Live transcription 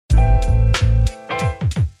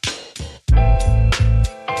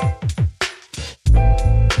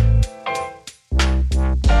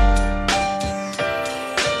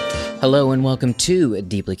Hello and welcome to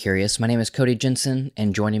Deeply Curious. My name is Cody Jensen,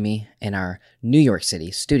 and joining me in our New York City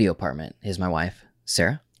studio apartment is my wife,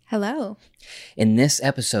 Sarah. Hello. In this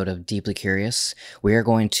episode of Deeply Curious, we are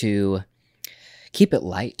going to keep it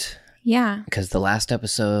light Yeah. because the last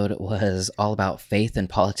episode was all about faith and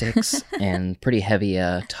politics and pretty heavy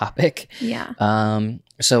topic. Yeah.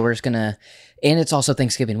 So we're just gonna, and it's also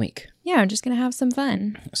Thanksgiving week. Yeah, I'm just going to have some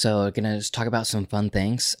fun. So we're gonna just talk about some fun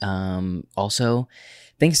things. Also,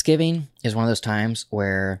 Thanksgiving is one of those times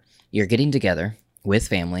where you're getting together with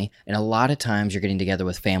family, and a lot of times you're getting together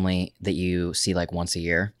with family that you see like once a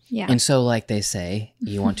year. Yeah. And so, like they say,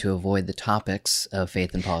 you want to avoid the topics of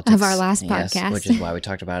faith and politics. Of our last Yes, podcast. which is why we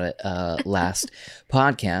talked about it last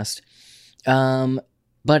podcast.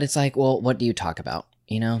 But it's like, well, what do you talk about?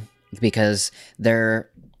 You know, because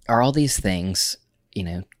there are all these things, you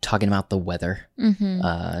know, talking about the weather,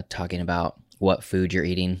 talking about what food you're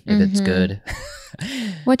eating, if it's good.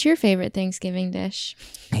 What's your favorite Thanksgiving dish?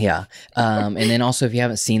 Yeah. And then also, if you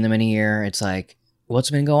haven't seen them in a year, it's like,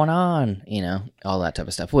 what's been going on? You know, all that type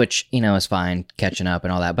of stuff, which, you know, is fine, catching up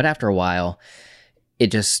and all that. But after a while,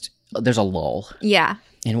 there's a lull. Yeah.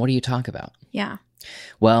 And what do you talk about? Yeah.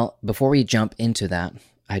 Well, before we jump into that,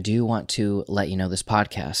 I do want to let you know this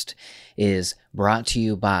podcast is brought to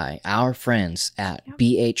you by our friends at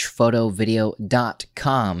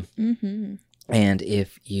bhphotovideo.com. Mm-hmm. And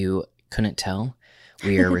if you couldn't tell,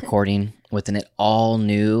 we are recording with an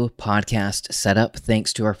all-new podcast setup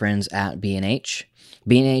thanks to our friends at B&H.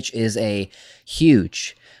 B&H is a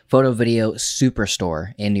huge photo video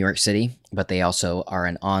superstore in New York City, but they also are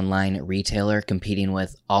an online retailer competing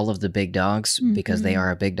with all of the big dogs because they are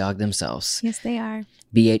a big dog themselves. Yes, they are.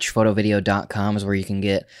 bhphotovideo.com is where you can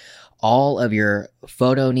get all of your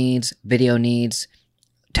photo needs, video needs,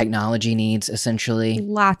 technology needs, essentially.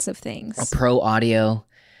 Lots of things. Pro audio.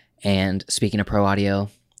 And speaking of pro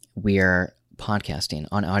audio, we are podcasting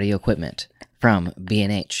on audio equipment from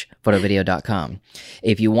bhphotovideo.com.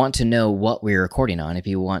 If you want to know what we're recording on, if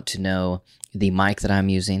you want to know the mic that I'm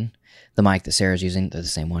using, the mic that Sarah's using, they're the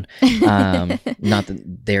same one. Not that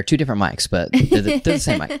they're two different mics, but they're the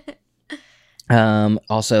same mic.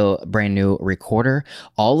 Also, brand new recorder.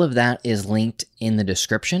 All of that is linked in the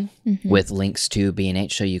description with links to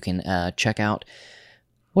B&H, so you can check out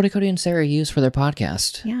what did Cody and Sarah use for their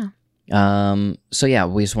podcast. Yeah. So yeah,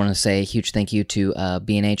 we just want to say a huge thank you to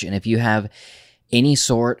B&H, and if you have any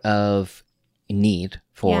sort of need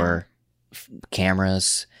for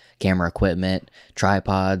cameras, camera equipment,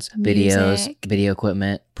 tripods, videos, video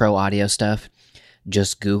equipment, pro audio stuff,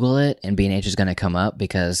 just Google it, and B&H is going to come up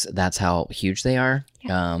because that's how huge they are.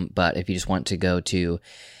 Yeah. But if you just want to go to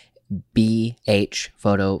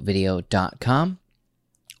bhphotovideo.com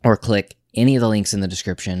or click any of the links in the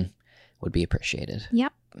description, would be appreciated.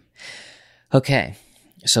 Yep. Okay,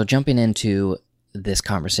 so jumping into this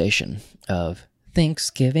conversation of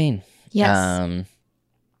Thanksgiving. Yes.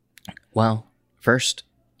 Well, first,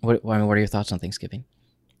 what are your thoughts on Thanksgiving?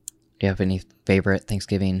 Do you have any favorite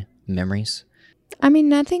Thanksgiving memories? I mean,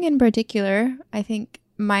 nothing in particular. I think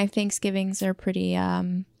my Thanksgivings are pretty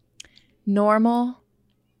normal,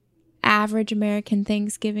 average American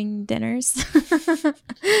Thanksgiving dinners.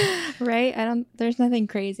 Right? There's nothing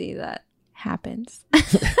crazy that happens.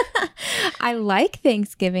 I like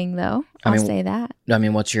Thanksgiving though. I'll say that. I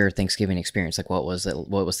mean, what's your Thanksgiving experience? Like, what was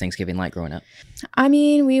Thanksgiving like growing up? I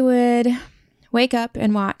mean, we would wake up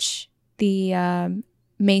and watch the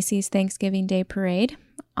Macy's Thanksgiving Day Parade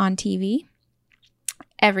on TV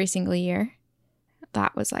every single year.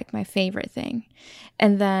 That was like my favorite thing.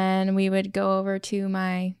 And then we would go over to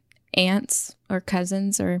my aunts or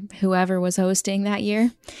cousins or whoever was hosting that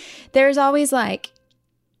year. There's always like,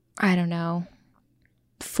 I don't know,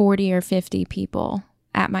 40 or 50 people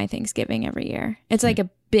at my Thanksgiving every year. It's like a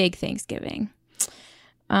big Thanksgiving.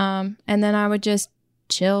 And then I would just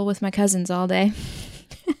chill with my cousins all day.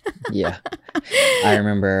 Yeah. I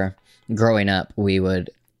remember growing up, we would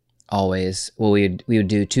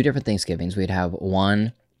do two different Thanksgivings. We'd have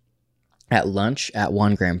one at lunch at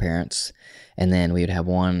one grandparent's, and then we would have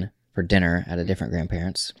one for dinner at a different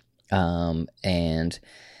grandparent's. And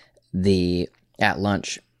at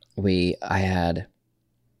lunch, I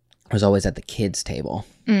was always at the kids' table,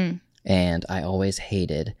 and I always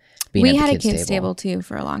hated being at the kids' table. We had a kids' table too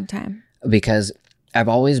for a long time because I've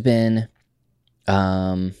always been,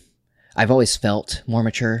 I've always felt more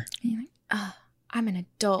mature. And you're like, oh, I'm an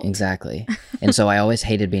adult. Exactly. And so I always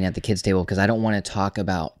hated being at the kids' table because I don't want to talk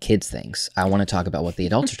about kids' things. I want to talk about what the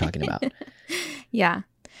adults are talking about. Yeah.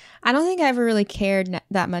 I don't think I ever really cared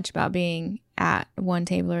that much about being at one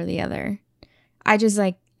table or the other. I just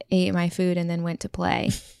ate my food and then went to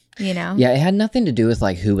play. you know? Yeah, it had nothing to do with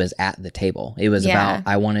like who was at the table. It was Yeah. about,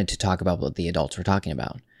 I wanted to talk about what the adults were talking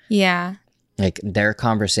about. Yeah. Like their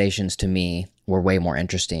conversations to me were way more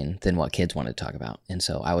interesting than what kids wanted to talk about. And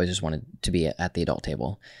so I always just wanted to be at the adult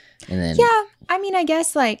table. And then Yeah. I mean, I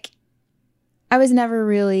guess like I was never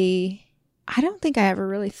really, I don't think I ever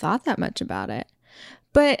really thought that much about it.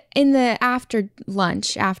 But in the after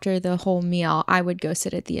lunch, after the whole meal, I would go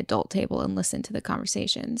sit at the adult table and listen to the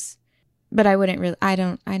conversations. But I wouldn't really, I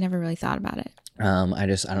never really thought about it.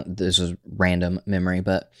 this was random memory,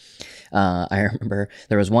 but I remember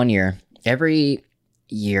there was one year, every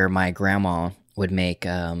year my grandma would make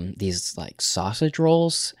these like sausage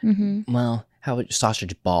rolls. Mm-hmm. Well,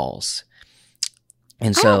 sausage balls.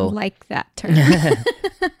 And I so don't like that term.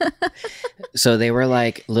 so they were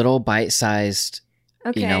like little bite-sized,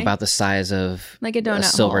 Okay. you know, about the size of Like a donut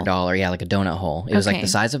silver hole. dollar. Yeah, like a donut hole. It was like Okay. the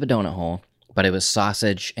size of a donut hole, but it was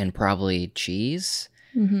sausage and probably cheese.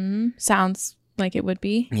 Mm-hmm. Sounds like it would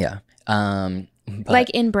be. Yeah. But Like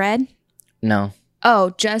in bread? no.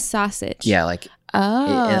 Oh, just sausage. Yeah, like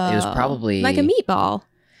Oh. it was probably like a meatball.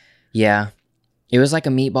 Yeah. It was like a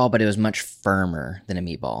meatball, but it was much firmer than a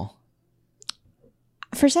meatball.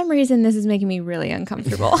 For some reason, this is making me really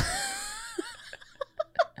uncomfortable.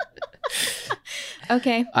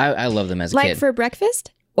 Okay. I love them as a Like kid. for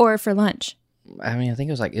breakfast or for lunch? I mean, I think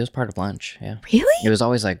it was part of lunch. Yeah. Really? It was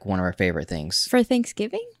always like one of our favorite things. For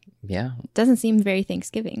Thanksgiving? Yeah. Doesn't seem very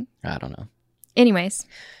Thanksgiving. I don't know. Anyways,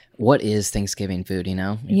 What is Thanksgiving food, you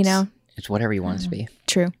know? It's whatever you want it to be.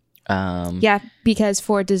 true. Um, Yeah, because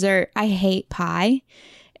for dessert, I hate pie.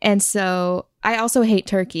 And so I also hate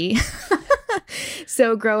turkey.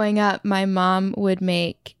 So growing up, my mom would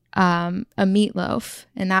make a meatloaf,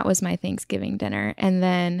 and that was my Thanksgiving dinner. And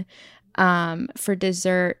then for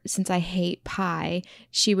dessert, since I hate pie,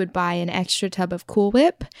 she would buy an extra tub of Cool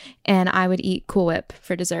Whip, and I would eat Cool Whip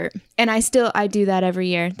for dessert. And I do that every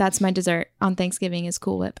year. That's my dessert on Thanksgiving is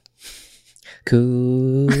Cool Whip.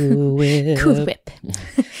 Cool Whip. Cool Whip.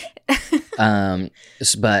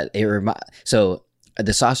 But so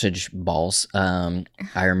the sausage balls.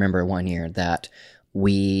 I remember one year that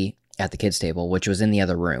we at the kids table, which was in the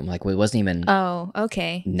other room, like it wasn't even Oh,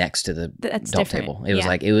 okay. next to the That's adult different. table. It was Yeah.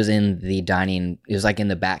 like it was in the dining. It was like in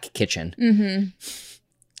the back kitchen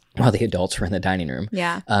Mm-hmm. while the adults were in the dining room.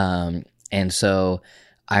 Yeah. And so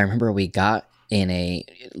I remember we got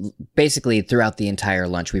basically throughout the entire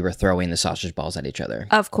lunch, we were throwing the sausage balls at each other.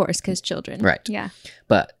 Of course, because children. Right. Yeah.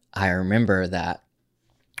 But I remember that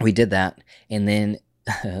we did that. And then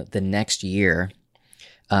the next year,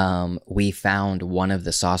 we found one of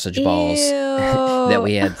the sausage balls that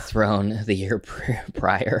we had thrown the year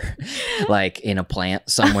prior, like in a plant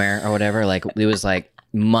somewhere or whatever. Like it was like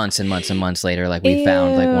months and months and months later, like we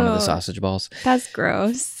found like one of the Ew. sausage balls. That's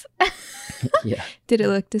gross. Yeah. Did it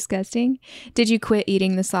look disgusting? Did you quit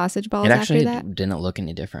eating the sausage balls It after actually that? didn't look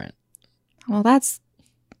any different. Well, that's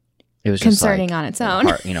It was concerning just like, on its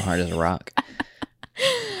own. hard as a rock.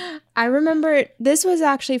 I remember this was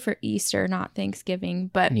actually for Easter, not Thanksgiving,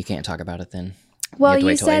 but And you can't talk about it then. well, have to you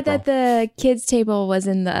wait till said April. that the kids' table was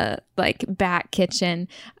in the like back kitchen.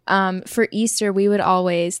 For Easter,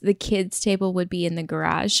 the kids' table would be in the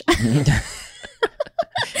garage.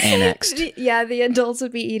 Annexed. Yeah, the adults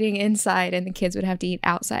would be eating inside and the kids would have to eat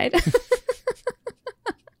outside.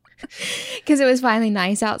 Because it was finally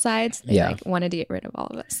nice outside. So they wanted to get rid of all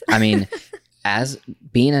of us. I mean, as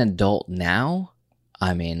being an adult now,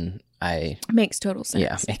 I mean, Makes total sense.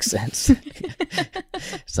 yeah, makes sense.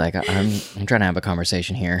 It's like I'm trying to have a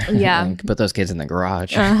conversation here. Yeah. And put those kids in the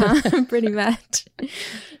garage. Uh-huh, pretty much.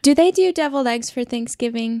 Do they do deviled eggs for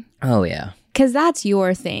Thanksgiving? Oh yeah, Because that's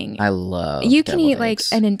your thing. I love. You can deviled eat like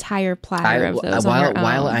eggs. an entire platter of those on your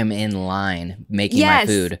while own. I'm in line making Yes.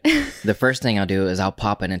 my food, the first thing I'll do is I'll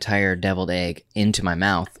pop an entire deviled egg into my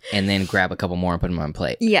mouth and then grab a couple more and put them on my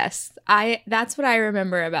plate. Yes, that's what I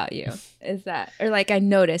remember about you. Is that, or like I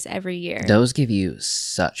notice every year. Those give you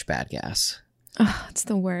such bad gas. Oh, it's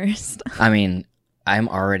the worst. I mean, I'm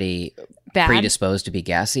already Bad. predisposed to be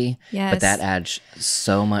gassy, Yes. but that adds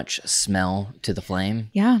so much smell to the flame.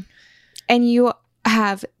 Yeah. And you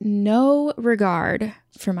have no regard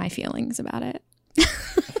for my feelings about it.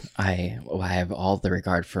 I have all the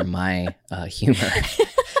regard for my humor,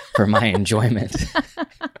 for my enjoyment.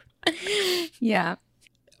 Yeah.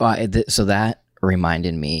 So that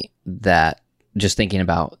reminded me that just thinking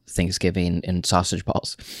about Thanksgiving and sausage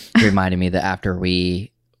balls reminded me that after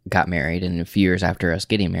we got married and a few years after us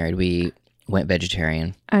getting married, we went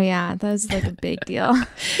vegetarian. Oh yeah, that was like a big deal.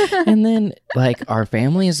 And then like our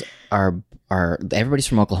families are everybody's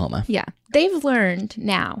from Oklahoma. Yeah. They've learned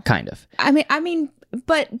now. Kind of. I mean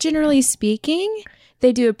but generally speaking,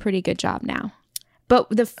 they do a pretty good job now. But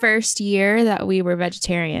the first year that we were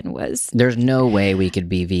vegetarian was There's no way we could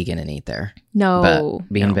be vegan and eat there. no.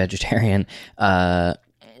 But being vegetarian,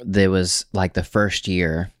 there was like the first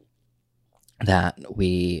year that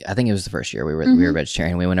I think it was the first year we were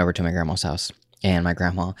vegetarian. We went over to my grandma's house, and my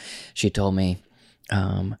grandma, she told me,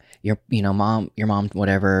 your mom,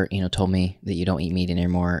 whatever, told me that you don't eat meat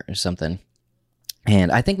anymore or something.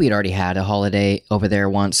 And I think we'd already had a holiday over there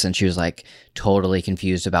once, and she was like totally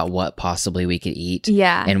confused about what possibly we could eat.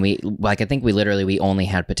 Yeah. And I think we only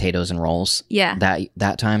had potatoes and rolls. Yeah.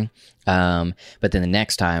 That time. But then the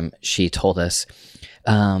next time she told us,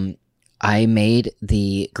 I made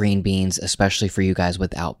the green beans especially for you guys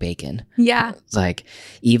without bacon. Yeah. It's like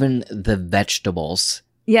even the vegetables.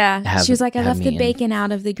 Yeah. She was like, I left the meat in. bacon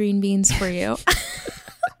out of the green beans for you.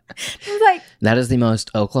 I was like, That is the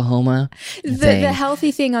most Oklahoma thing. the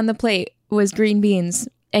healthy thing on the plate was green beans,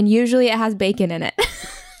 and usually it has bacon in it.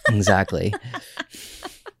 Exactly.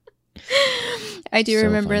 I do So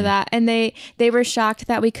remember funny. that. And they were shocked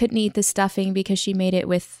that we couldn't eat the stuffing because she made it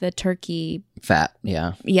with the turkey, Fat,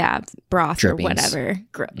 yeah. broth Drippings. or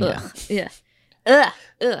whatever. Yeah. Ugh. Yeah.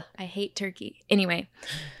 Ugh. I hate turkey. Anyway,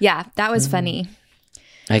 yeah, that was funny.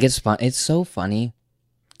 Like it's so funny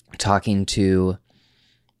talking to,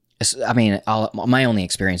 I mean, my only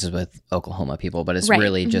experience is with Oklahoma people, but it's Right.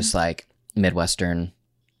 really just like Midwestern,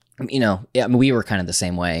 yeah, I mean, we were kind of the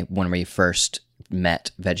same way when we first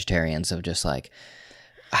met vegetarians of just like,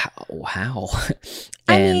 how?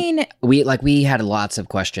 I And mean, we had lots of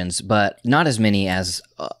questions, but not as many as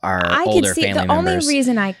our I could older see family the members. only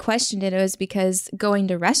reason I questioned it was because going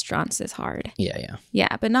to restaurants is hard. Yeah.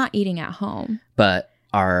 Yeah, but not eating at home. But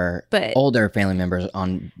our But- older family members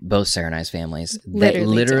on both Sarah and I's families, they Literally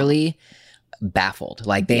literally baffled.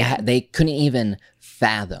 Like they couldn't even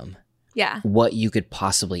fathom Yeah. what you could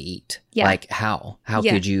possibly eat. Yeah. Like how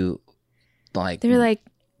Yeah. could you like? They were like,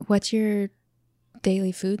 what's your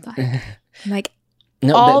daily food like? I'm like,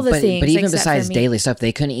 no, all but, the but, things but even except for besides meat. daily stuff,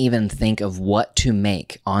 they couldn't even think of what to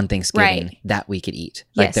make on Thanksgiving Right. that we could eat.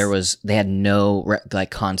 Like Yes. they had no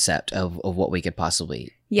concept of what we could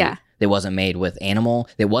possibly Yeah. eat. It wasn't made with animal.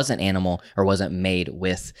 It wasn't animal or wasn't made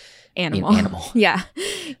with animal. animal. Yeah.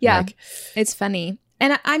 Yeah. Like, It's funny.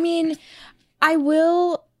 And I mean, I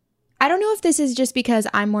don't know if this is just because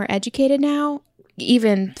I'm more educated now,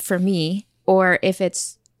 even for me, or if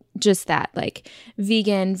it's just that like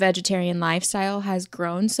vegan, vegetarian lifestyle has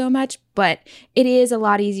grown so much, but it is a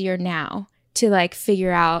lot easier now to like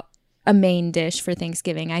figure out a main dish for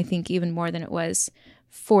Thanksgiving. I think even more than it was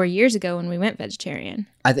 4 years ago when we went vegetarian.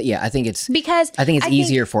 I think it's Because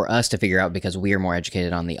easier for us to figure out because we are more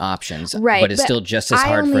educated on the options, Right, But it's but still just as I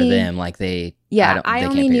hard for only- them. Like they, Yeah, they I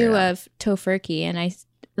can't only figure knew it out. of tofurkey, and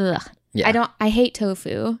Yeah. I hate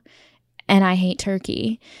tofu, and I hate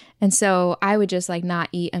turkey, and so I would just like not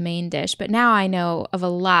eat a main dish. But now I know of a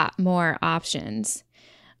lot more options.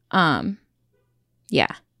 Yeah,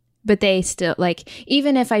 but they still like,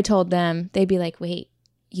 even if I told them, they'd be like, "Wait,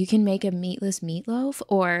 you can make a meatless meatloaf,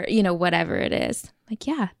 or whatever it is." Like,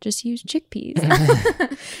 yeah, just use chickpeas.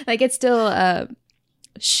 Like, it's still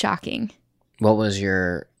shocking. What was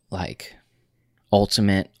your like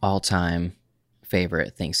ultimate all-time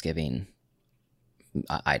favorite Thanksgiving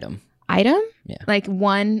item? Yeah. Like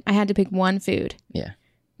I had to pick one food. Yeah.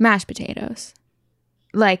 Mashed potatoes.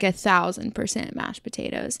 Like 1,000% mashed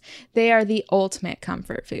potatoes. They are the ultimate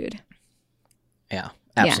comfort food. Yeah,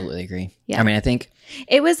 absolutely agree. Yeah. I mean, I think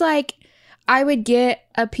It was like I would get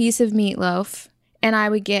a piece of meatloaf and I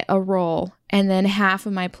would get a roll, and then half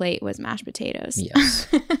of my plate was mashed potatoes. yes,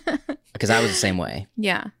 because I was the same way.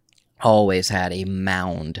 Yeah. Always had a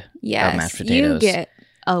mound Yes. of mashed potatoes. You get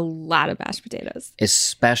a lot of mashed potatoes.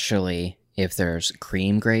 Especially if there's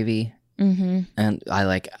cream gravy. Mm-hmm. And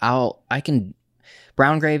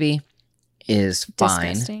brown gravy is fine.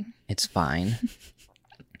 Disgusting. It's fine.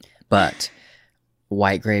 But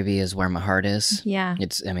white gravy is where my heart is. Yeah.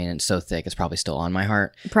 It's so thick. It's probably still on my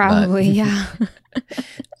heart. Probably. Yeah.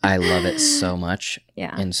 I love it so much.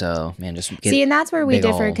 Yeah. And so, man, just get See, and that's where we big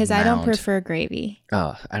differ ol' because I don't mound. prefer gravy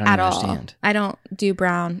Oh, I don't at understand. all. I don't do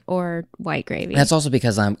brown or white gravy. That's also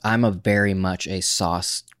because I'm a very much a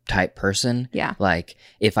sauce type person. Yeah. Like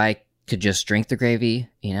if I could just drink the gravy,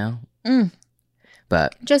 Mm.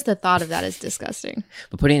 But Just the thought of that is disgusting.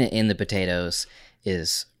 putting it in the potatoes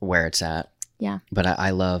is where it's at. Yeah. But I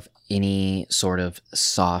love any sort of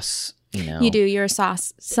sauce, You do. You're a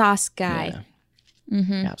sauce guy. Yeah,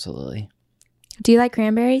 Mm-hmm. absolutely. Do you like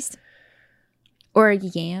cranberries or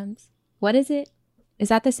yams? What is it? Is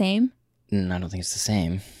that the same? I don't think it's the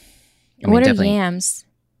same. What are definitely- yams?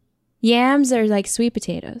 Yams are like sweet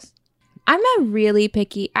potatoes. I'm a really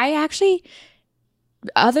picky. I actually,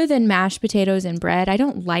 other than mashed potatoes and bread, I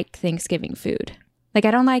don't like Thanksgiving food. Like,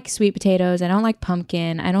 I don't like sweet potatoes. I don't like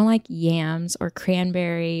pumpkin. I don't like yams or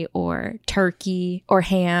cranberry or turkey or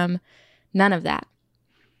ham. None of that.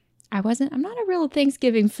 I'm not a real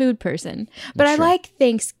Thanksgiving food person, but I Sure. like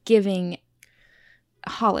Thanksgiving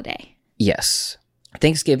holiday. Yes.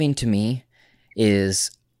 Thanksgiving to me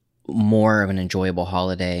is more of an enjoyable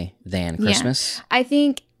holiday than Yeah. Christmas. I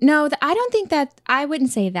don't think that, I wouldn't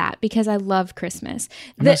say that because I love Christmas.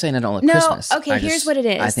 I'm not saying I don't love No, Christmas. okay, here's what it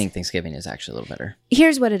is. I think Thanksgiving is actually a little better.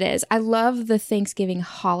 Here's what it is. I love the Thanksgiving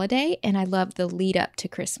holiday and I love the lead up to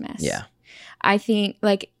Christmas. Yeah. I think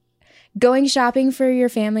like going shopping for your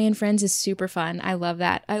family and friends is super fun. I love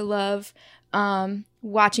that. I love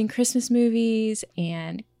watching Christmas movies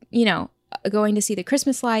and, going to see the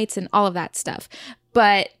Christmas lights and all of that stuff.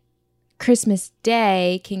 But Christmas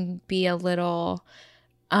Day can be a little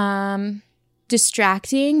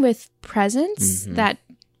distracting with presents that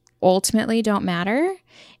ultimately don't matter.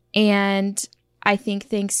 And I think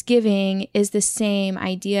Thanksgiving is the same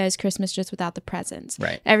idea as Christmas, just without the presents.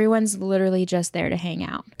 Right. Everyone's literally just there to hang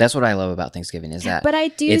out. That's what I love about Thanksgiving is that. But I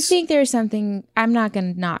do it's- think there's something, I'm not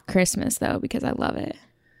going to knock Christmas though, because I love it.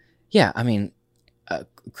 Yeah, I mean,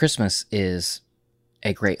 Christmas is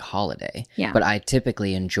a great holiday. Yeah. But I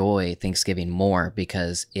typically enjoy Thanksgiving more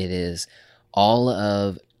because it is all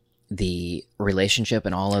of the relationship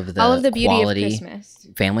and all of the beauty quality of Christmas.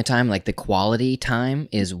 family time. Like the quality time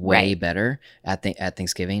is way Right. better at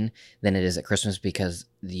Thanksgiving than it is at Christmas because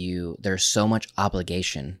there's so much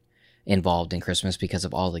obligation involved in Christmas because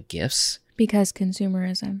of all the gifts. Because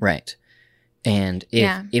consumerism. Right. And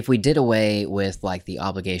Yeah. if we did away with like the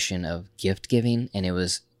obligation of gift giving and it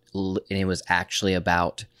was actually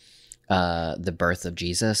about the birth of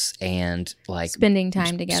Jesus and like Spending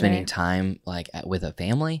time together. spending time like with a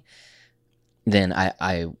family, then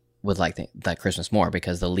I would like that Christmas more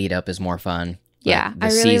because the lead up is more fun. Yeah, the I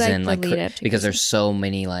really season, like the lead up to because Christmas. there's so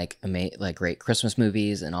many like great Christmas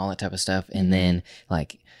movies and all that type of stuff, and Mhm. then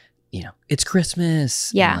like it's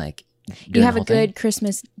Christmas. Yeah. and, like You doing have the a whole thing. good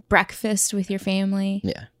Christmas breakfast with your family.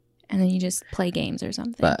 Yeah. And then you just play games or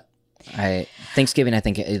something. But Thanksgiving, I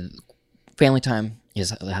think family time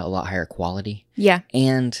is a lot higher quality, yeah.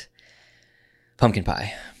 and pumpkin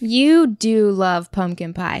pie. You do love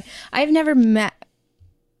pumpkin pie. I've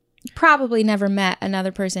probably never met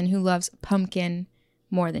another person who loves pumpkin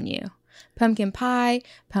more than you. Pumpkin pie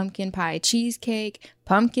cheesecake,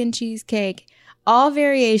 pumpkin cheesecake, all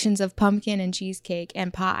variations of pumpkin and cheesecake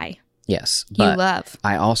and pie. Yes, You but love.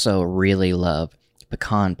 I also really love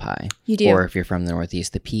pecan pie. You do. Or if you're from the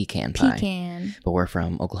Northeast, the pecan pie. Pecan. But we're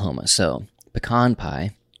from Oklahoma, so pecan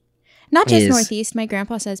pie. Not just is- Northeast. My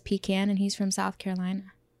grandpa says pecan and he's from South Carolina.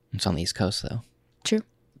 It's on the East Coast, though. True.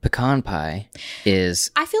 Pecan pie is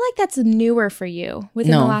I feel like that's newer for you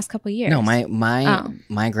within No. the last couple of years. no my Oh.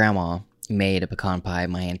 my grandma made a pecan pie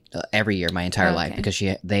every year my entire life Okay.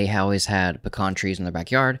 because they always had pecan trees in their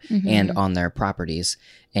backyard Mhm. and on their properties,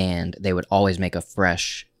 and they would always make a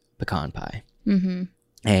fresh pecan pie. Mm-hmm.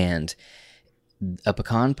 And a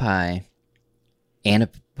pecan pie and a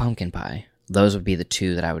pumpkin pie, those would be the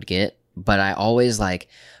two that I would get. But I always like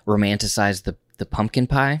romanticize the pumpkin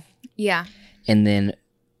pie. Yeah. And then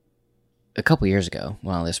a couple years ago,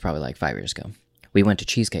 well, this is probably like 5 years ago, we went to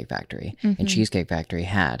Cheesecake Factory, Mhm. and Cheesecake Factory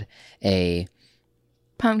had a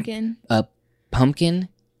Pumpkin pumpkin.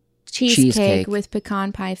 cheesecake Cheesecake. with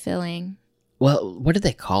pecan pie filling. Well, what did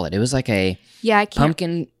they call it? It was like a Yeah, I can't. a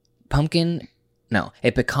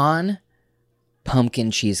pecan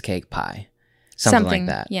pumpkin cheesecake pie, something like Something,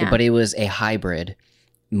 that. yeah. But it was a hybrid,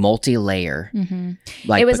 multi-layer, Mm-hmm.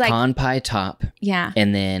 like It was like- pecan pie top, Yeah.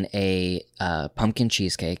 and then a pumpkin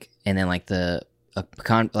cheesecake, and then like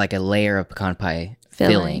a layer of pecan pie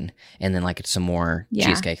filling, and then like some more Yeah.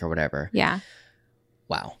 cheesecake or whatever. Yeah.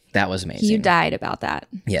 Wow, that was amazing. You died about that.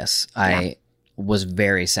 Yes, I was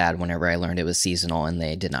very sad whenever I learned it was seasonal and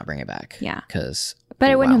they did not bring it back. Yeah. because But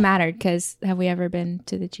it wouldn't wow. have mattered because have we ever been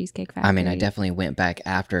to the Cheesecake Factory? I mean, I definitely went back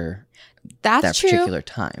after That's that true. particular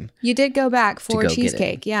time. You did go back for go get it.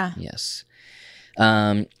 cheesecake. Yeah. Yes.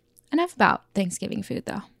 Enough about Thanksgiving food,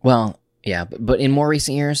 though. Well, yeah, but in more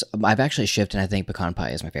recent years, I've actually shifted, and I think pecan pie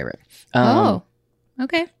is my favorite.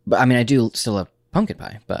 Okay. But I mean, I do still love pumpkin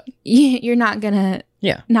pie, but You're not gonna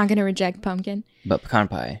yeah, reject pumpkin. but pecan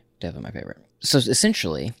pie definitely my favorite. So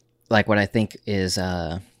essentially, like what I think is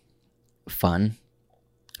fun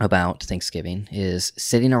about Thanksgiving is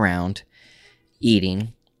sitting around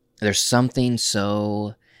eating. There's something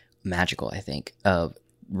so magical, I think, of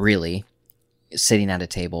really sitting at a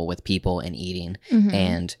table with people and eating. Mhm.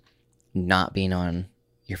 And not being on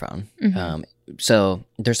your phone. Mhm. So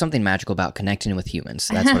there's something magical about connecting with humans.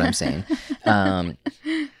 That's what I'm saying.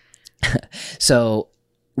 So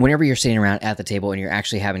whenever you're sitting around at the table and you're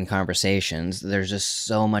actually having conversations, there's just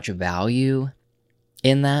so much value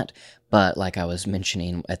in that. But like I was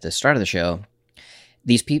mentioning at the start of the show,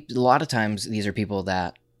 these people, a lot of times, these are people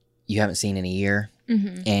that you haven't seen in a year,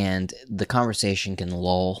 Mhm. and the conversation can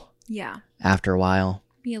lull Yeah. after a while.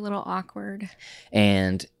 Be a little awkward.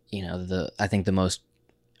 And I think the most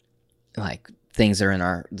like things that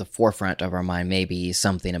are in the forefront of our mind may be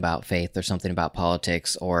something about faith or something about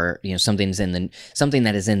politics, or something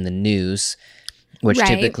that is in the news, which Right.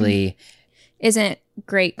 typically Isn't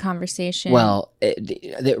great conversation. well,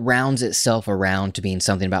 it rounds itself around to being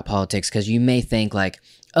something about politics, because you may think like,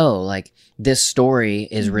 oh, like this story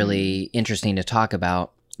is Mhm. really interesting to talk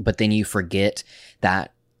about, but then you forget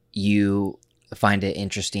that you find it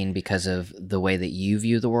interesting because of the way that you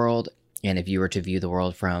view the world. And if you were to view the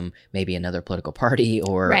world from maybe another political party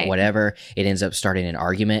or Right. whatever, it ends up starting an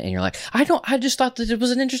argument, and you're like, I just thought that it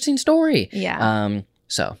was an interesting story. Yeah.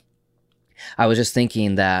 So I was just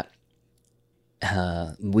thinking that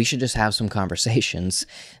we should just have some conversations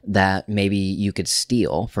that maybe you could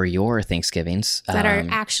steal for your Thanksgivings. that are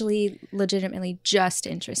actually legitimately just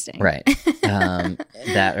interesting. Right.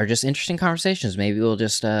 That are just interesting conversations. Maybe we'll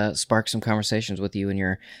just spark some conversations with you and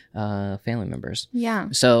your family members. Yeah.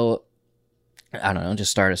 So, I don't know,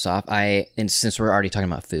 just start us off. And since we're already talking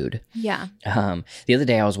about food, Yeah. the other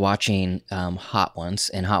day I was watching Hot Ones,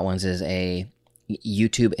 and Hot Ones is a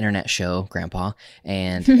YouTube internet show, Grandpa,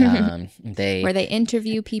 and Where they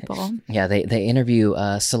interview people. yeah, they interview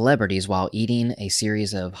celebrities while eating a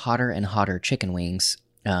series of hotter and hotter chicken wings,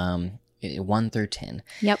 1 through 10.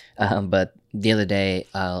 Yep. But the other day,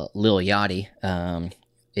 Lil Yachty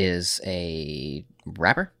is a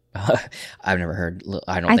rapper. I've never heard.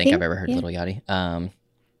 I don't think I've ever heard yeah. Lil Yachty.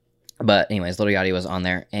 But anyways, Lil Yachty was on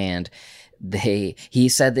there, and he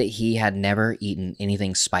said that he had never eaten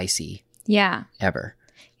anything spicy Yeah. ever.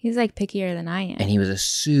 He's like pickier than I am. And he was a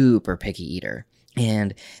super picky eater.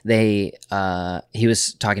 And he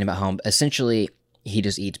was talking about how essentially he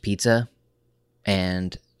just eats pizza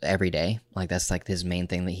and every day. Like that's like his main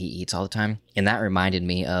thing that he eats all the time. And that reminded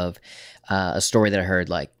me of a story that I heard,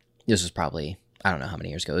 like this was probably, I don't know how many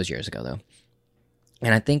years ago. It was years ago though.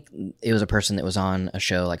 And I think it was a person that was on a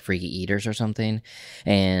show like Freaky Eaters or something.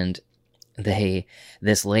 And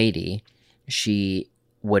this lady,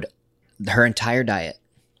 her entire diet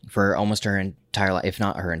for almost her entire life, if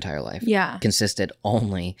not her entire life, Yeah. consisted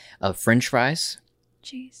only of French fries,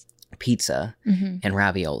 Jeez. pizza, Mm-hmm. and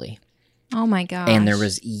ravioli. Oh my gosh. And there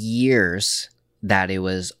was years that it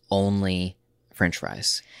was only French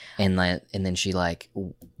fries, and then she like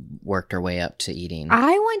worked her way up to eating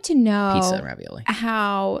I want to know pizza and ravioli.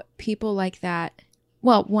 how people like that,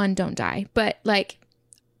 well, one, don't die, but like,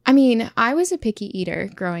 I mean, I was a picky eater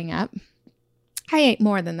growing up. I ate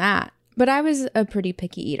more than that, but I was a pretty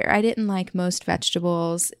picky eater. I didn't like most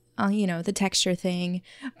vegetables, the texture thing.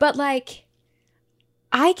 But like,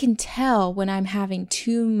 I can tell when I'm having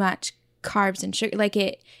too much carbs and sugar. Like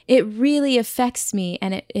it really affects me,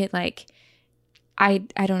 and it like, I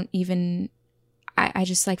don't even. I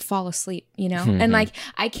just like fall asleep, and like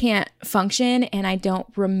I can't function, and I don't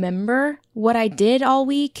remember what I did all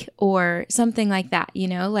week or something like that,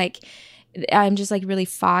 like I'm just like really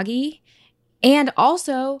foggy. And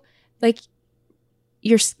also like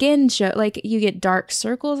your skin like you get dark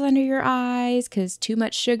circles under your eyes because too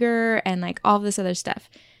much sugar and like all this other stuff.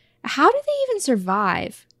 How do they even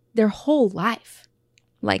survive their whole life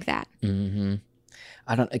like that? Mm-hmm.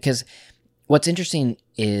 I don't, because what's interesting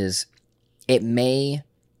is they may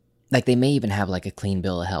even have like a clean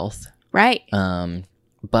bill of health. Right.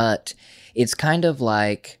 But it's kind of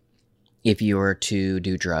like if you were to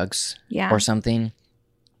do drugs Yeah. or something,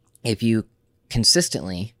 if you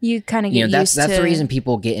consistently, You kind of get that's used to the reason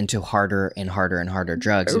people get into harder and harder and harder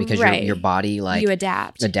drugs, because Right. your body like you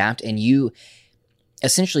adapt. and you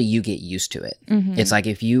essentially you get used to it. Mhm. It's like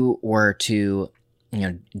if you were to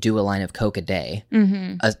do a line of Coke a day,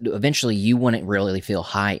 Mhm. eventually you wouldn't really feel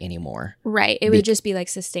high anymore. Right. It would just be like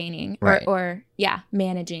sustaining Right. or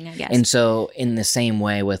managing, I guess. And so in the same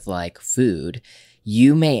way with like food,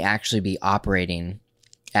 you may actually be operating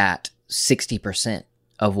at 60%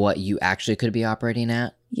 of what you actually could be operating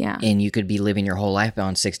at. yeah. And you could be living your whole life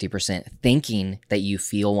on 60%, thinking that you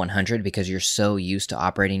feel 100 because you're so used to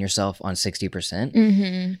operating yourself on 60%.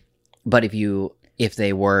 Mm-hmm. But if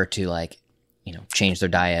they were to like, change their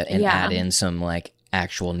diet and Yeah. add in some like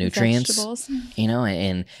actual nutrients, Vegetables.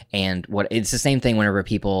 and what it's the same thing whenever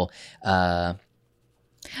people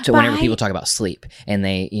So But whenever people talk about sleep and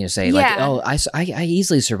they, say like, Yeah. oh, I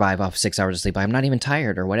easily survive off 6 hours of sleep. I'm not even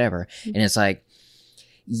tired or whatever. And it's like,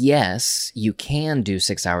 yes, you can do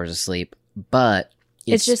 6 hours of sleep, but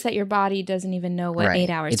it's just that your body doesn't even know what 8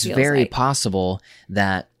 hours It's feels very like. possible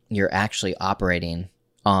that you're actually operating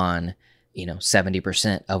on,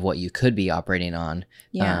 70% of what you could be operating on.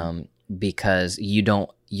 Yeah. Because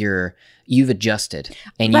you've adjusted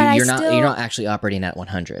and But you're not actually operating at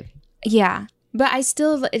 100. Yeah. But I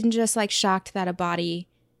still am just like shocked that a body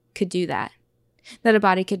could do that. That a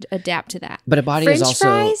body could adapt to that. But a body French is also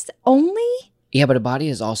fries only? Yeah, but a body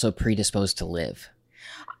is also predisposed to live.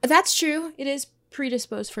 That's true. It is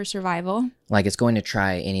predisposed for survival. Like it's going to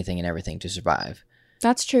try anything and everything to survive.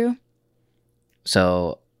 That's true.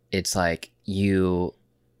 So it's like you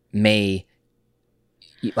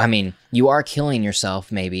are killing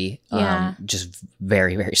yourself maybe, Yeah. just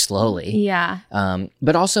very, very slowly. Yeah.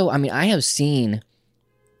 But also, I have seen,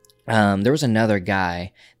 there was another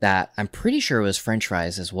guy that I'm pretty sure was French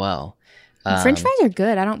fries as well. French fries are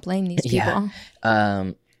good. I don't blame these people.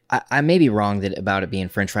 Yeah. I may be wrong about it being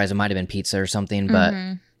French fries. It might have been pizza or something, but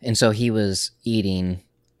and so he was eating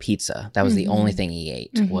pizza. That was the only thing he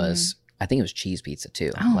ate was, I think it was cheese pizza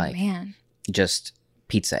too. Oh, man. Just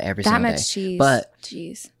pizza every That single day. much cheese. But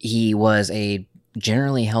Jeez. he was a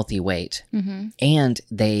generally healthy weight, and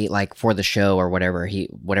they for the show or whatever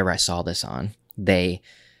I saw this on, they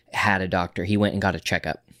had a doctor. He went and got a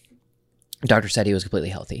checkup. Doctor said he was completely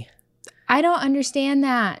healthy. I don't understand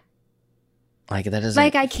that. That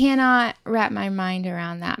doesn't I cannot wrap my mind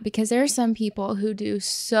around that because there are some people who do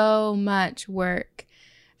so much work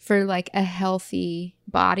for a healthy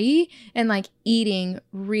body and eating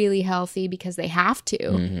really healthy because they have to.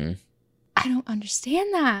 Mm-hmm. I don't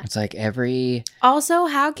understand that. It's Also,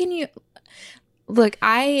 how can you look?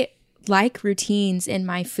 I like routines in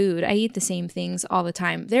my food. I eat the same things all the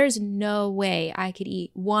time. There's no way I could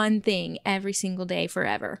eat one thing every single day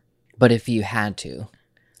forever. But if you had to,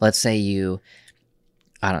 let's say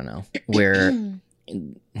I don't know, where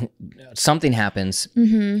something happens,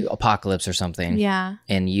 apocalypse or something, Yeah.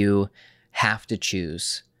 and you have to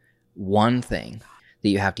choose one thing that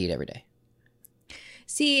you have to eat every day.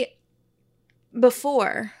 See,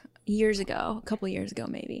 before, a couple years ago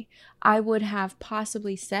maybe, I would have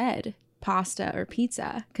possibly said pasta or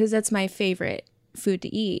pizza because that's my favorite food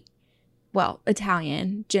to eat. Well,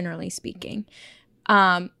 Italian, generally speaking.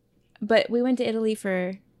 But we went to Italy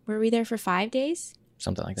were we there for 5 days?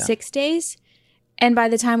 Something like that. 6 days? And by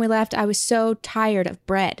the time we left, I was so tired of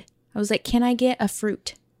bread. I was like, can I get a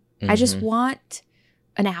fruit? I just want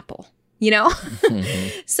an apple,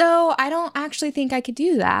 So I don't actually think I could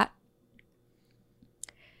do that.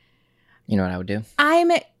 You know what I would do?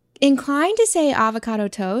 I'm inclined to say avocado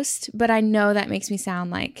toast, but I know that makes me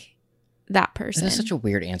sound like that person. That's such a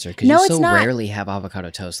weird answer because No, you it's so not. rarely have avocado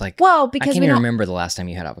toast. Well, I because can't we even don't remember the last time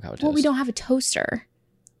you had avocado toast. Well, we don't have a toaster.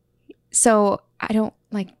 So I don't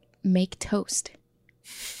make toast.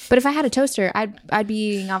 But if I had a toaster, I'd be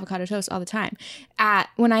eating avocado toast all the time.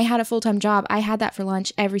 When I had a full-time job, I had that for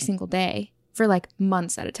lunch every single day for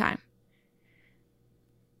months at a time.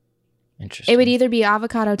 Interesting. It would either be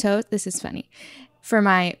avocado toast. This is funny.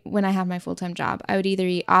 When I have my full-time job, I would either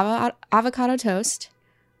eat avocado toast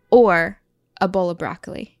or a bowl of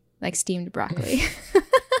broccoli, steamed broccoli.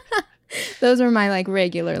 Those were my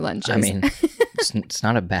regular lunches. It's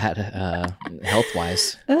not a bad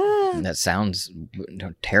health-wise. That sounds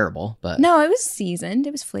terrible, but no, it was seasoned.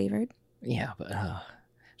 It was flavored. yeah, but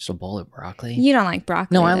just a bowl of broccoli. You don't like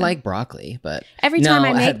broccoli. No, I then. like broccoli, but Every time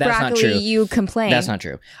I make that's not broccoli, true. you complain. That's not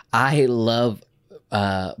true. I love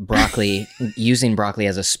broccoli, using broccoli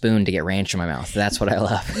as a spoon to get ranch in my mouth. That's what I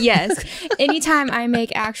love. Yes. Anytime I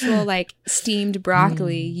make actual steamed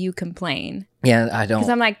broccoli, you complain. Yeah, I don't. Because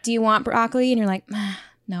I'm like, do you want broccoli? And you're like,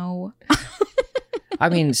 no.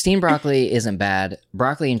 Steamed broccoli isn't bad.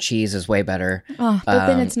 Broccoli and cheese is way better. Oh, but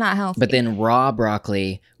then it's not healthy. But then raw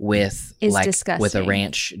broccoli with Is with a disgusting.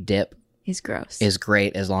 ranch dip It's gross. is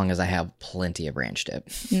great as long as I have plenty of ranch dip.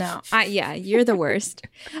 No. Yeah, you're the worst.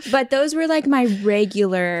 But those were my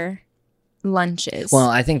regular lunches. Well,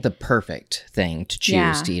 I think the perfect thing to choose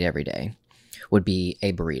Yeah. to eat every day would be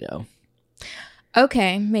a burrito.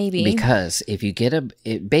 Okay, maybe. Because if you get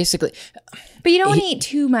basically, But you don't want to eat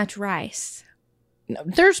too much rice.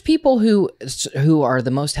 there's people who are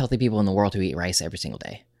the most healthy people in the world who eat rice every single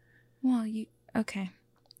day. Well, okay.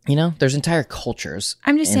 There's entire cultures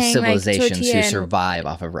I'm just and saying, civilizations tortilla who and- survive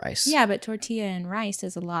off of rice. Yeah, but tortilla and rice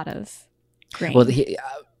is a lot of grain. Well,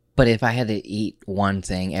 but if I had to eat one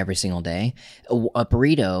thing every single day, a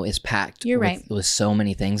burrito is packed You're right. with so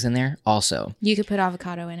many things in there. Also, You could put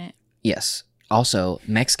avocado in it. yes. also,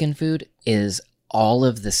 Mexican food is all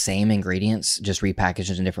of the same ingredients, just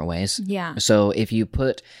repackaged in different ways. Yeah. So if you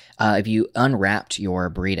unwrapped your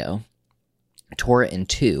burrito, tore it in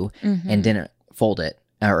two, and didn't fold it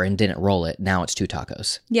and didn't roll it, now it's 2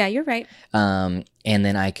 tacos. Yeah, you're right. And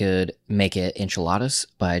then I could make it enchiladas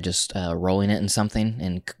by just rolling it in something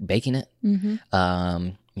and baking it.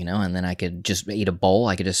 And then I could just eat a bowl.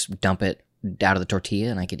 I could just dump it out of the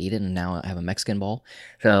tortilla and I could eat it, and now I have a Mexican bowl.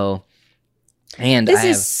 So, and this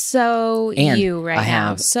is so you right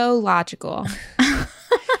now. So logical.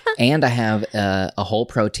 And I have a whole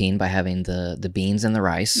protein by having the beans and the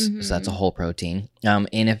rice. So that's a whole protein. And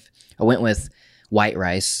if I went with white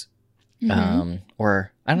rice,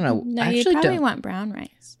 or I don't know. No, I you actually probably don't. want brown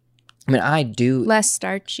rice. I mean, I do. Less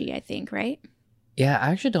starchy, I think, right? Yeah,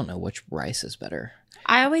 I actually don't know which rice is better.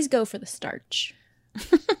 I always go for the starch.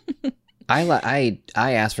 I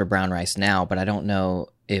ask for brown rice now, but I don't know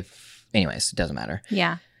if. Anyways, it doesn't matter.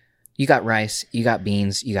 Yeah. You got rice, you got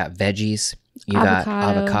beans, you got veggies, you got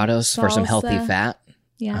avocados for some healthy fat.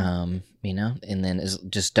 Yeah. And then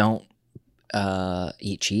just don't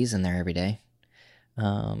eat cheese in there every day.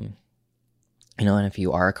 And if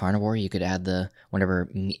you are a carnivore, you could add the whatever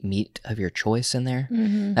meat of your choice in there.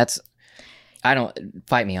 I don't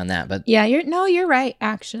fight me on that, but yeah, you're right.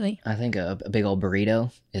 Actually, I think a big old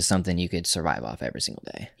burrito is something you could survive off every single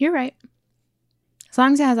day. You're right. As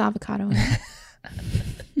long as it has avocado in it.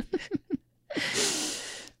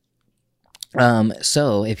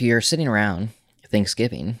 So if you're sitting around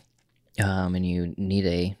Thanksgiving, and you need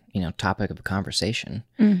a topic of conversation,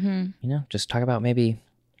 just talk about maybe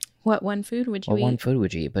what one food would you eat? One food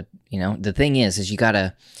would you eat? But the thing is you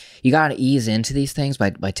gotta ease into these things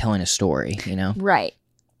by telling a story. Right.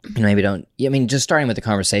 And maybe don't. I mean, just starting with the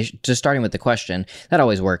conversation, just starting with the question, that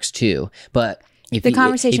always works too. But if you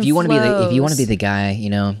want to be the guy,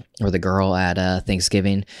 or the girl at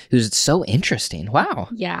Thanksgiving who's so interesting. Wow.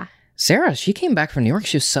 Yeah. Sarah, she came back from New York.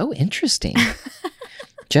 She was so interesting.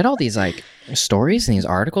 She had all these stories and these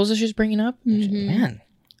articles that she was bringing up. Man,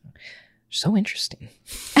 so interesting.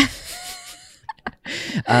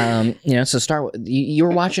 So start with, you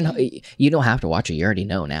were watching, you don't have to watch it. You already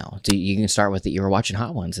know now. So you can start with you were watching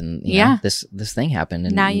Hot Ones and this thing happened.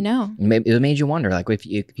 And now you know. It made you wonder, if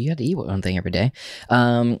you had to eat one thing every day.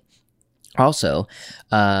 Also,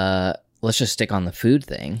 let's just stick on the food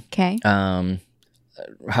thing. Okay.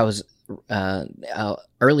 How was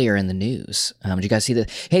earlier in the news? Did you guys see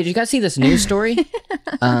this? Hey, did you guys see this news story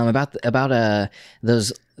about the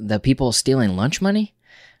people stealing lunch money?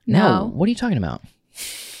 No. What are you talking about?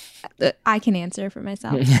 I can answer for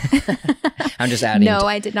myself. I'm just adding. No,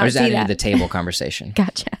 I did not. I'm just see adding that. to the table conversation.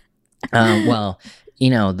 Gotcha. The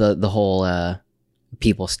whole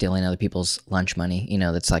people stealing other people's lunch money.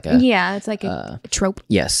 That's like it's like a trope.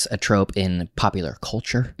 Yes, a trope in popular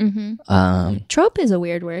culture. Trope is a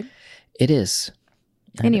weird word. It is.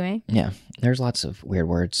 Anyway. Yeah, there's lots of weird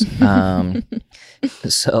words.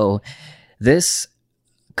 So this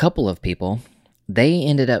couple of people, they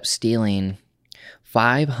ended up stealing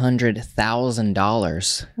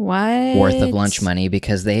 $500,000 worth of lunch money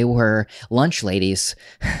because they were lunch ladies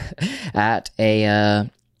at a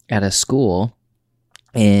school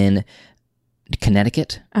in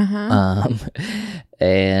Connecticut.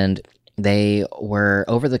 And they were,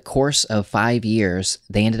 over the course of 5 years,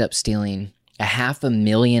 they ended up stealing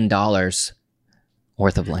 $500,000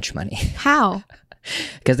 worth of lunch money. How?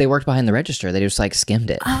 Because they worked behind the register. They just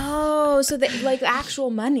skimmed it. Oh, so they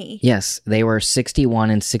actual money. Yes, they were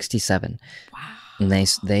 61 and 67. Wow. And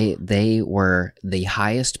they were the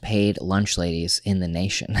highest paid lunch ladies in the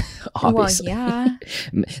nation. Obviously. Well,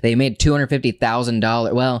 yeah. They made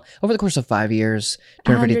 $250,000. Well, over the course of 5 years,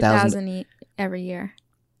 $250,000 every year.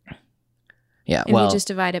 Yeah, and we just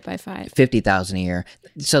divide it by 5. 50,000 a year.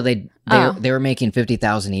 So they were making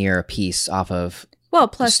 50,000 a year a piece off of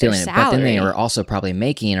plus stealing their it. salary. But then they were also probably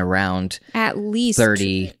making around at least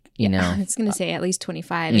 30. I was going to say at least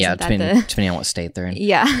 25. Yeah, depending on what state they're in.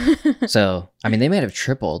 Yeah. So I mean, they may have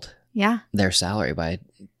tripled. Yeah. Their salary by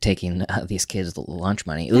taking these kids lunch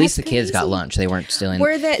money. At least the kids got lunch. They weren't stealing.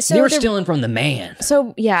 They were stealing from the man.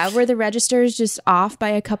 So yeah, were the registers just off by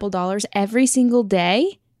a couple dollars every single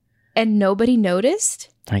day, and nobody noticed?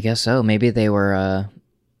 I guess so. Maybe they were.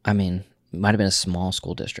 It might have been a small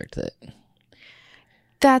school district that.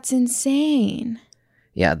 That's insane.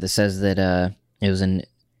 Yeah, this says that it was in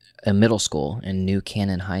a middle school in New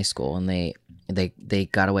Canaan High School, and they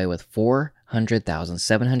got away with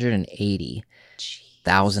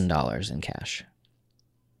 $780,000 in cash.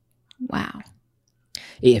 Wow.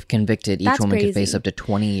 If convicted, each That's woman crazy. could face up to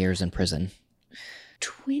 20 years in prison.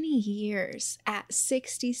 20 years at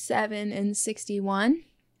 67 and 61.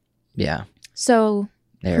 Yeah. So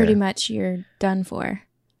They're- pretty much you're done for.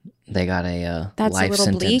 They got a That's life a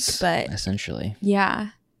little bleak, sentence, but essentially. yeah.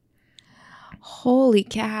 Holy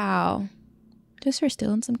cow. Just for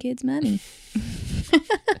stealing some kids' money.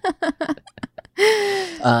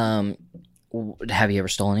 Have you ever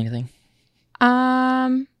stolen anything?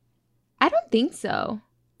 I don't think so.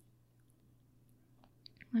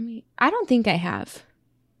 I don't think I have.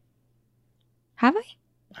 Have I?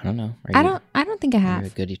 I don't know. I don't think I Are you a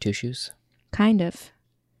have. goody two shoes? Kind of.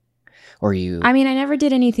 Or you? I mean, I never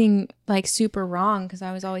did anything like super wrong because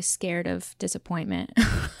I was always scared of disappointment.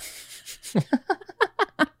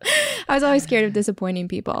 I was always scared of disappointing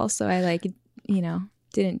people, so I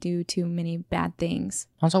didn't do too many bad things.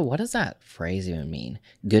 Also, what does that phrase even mean?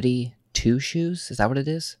 Goody two shoes? Is that what it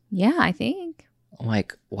is? Yeah, I think.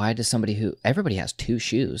 Like, why does everybody has two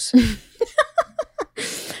shoes?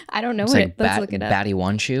 I don't know It's what like it. Let's look it up. batty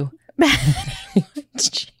one shoe.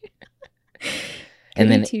 And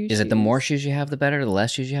then Goody two is it the shoes. more shoes you have, the better? The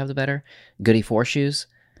less shoes you have, the better? Goody four shoes?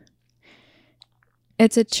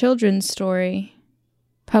 It's a children's story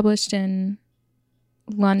published in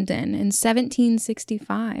London in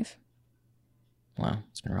 1765. Wow,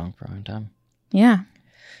 it's been wrong for a long time. Yeah.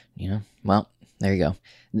 You know? Well, there you go.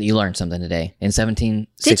 You learned something today. In Did you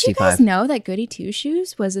 1765. guys know that Goody Two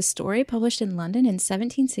Shoes was a story published in London in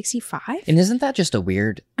 1765? And isn't that just a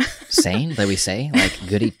weird saying that we say? Like,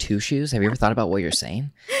 goody two shoes? Have you ever thought about what you're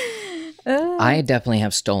saying? I definitely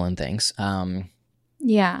have stolen things.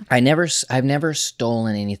 Yeah. I've never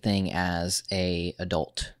stolen anything as a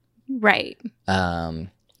adult. Right.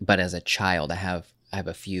 But as a child, I have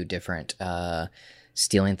a few different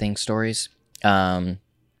stealing things stories. I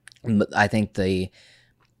think the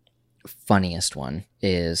funniest one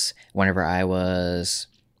is whenever I was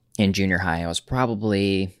in junior high. I was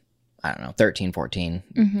probably, I don't know, 13,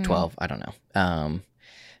 14, 12. I don't know.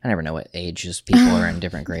 I never know what ages people are in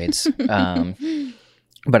different grades.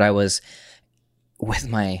 But I was with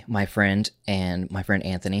my friend and my friend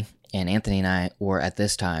Anthony. And Anthony and I were, at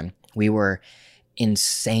this time, we were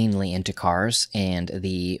insanely into cars. And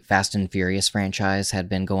the Fast and Furious franchise had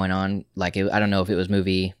been going on. Like, I don't know if it was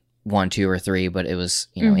movie 1, 2, or 3, but it was,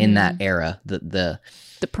 in that era, the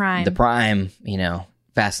prime,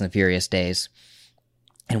 Fast and the Furious days.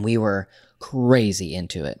 And we were crazy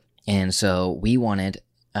into it. And so we wanted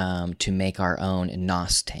to make our own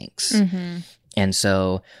NOS tanks. And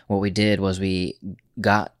so what we did was we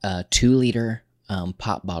got 2-liter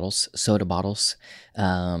pop bottles, soda bottles,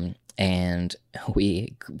 and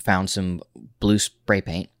we found some blue spray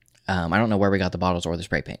paint. I don't know where we got the bottles or the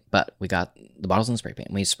spray paint, but we got the bottles and the spray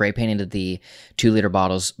paint. We spray painted the 2-liter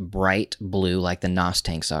bottles bright blue like the NOS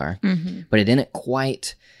tanks are, but it didn't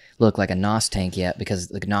quite look like a NOS tank yet because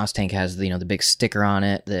the NOS tank has the big sticker on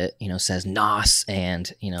it that says NOS and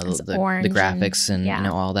the graphics and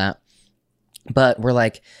all that. But we're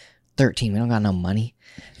like 13, we don't got no money,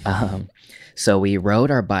 so we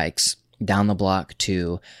rode our bikes down the block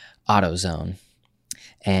to AutoZone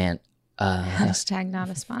and. Hashtag not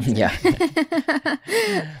a sponsor. Yeah.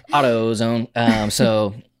 AutoZone.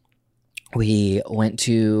 So we went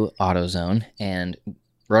to AutoZone and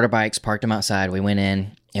rode our bikes, parked them outside. We went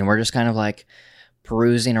in and we're just kind of like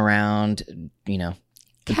perusing around,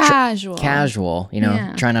 Casual.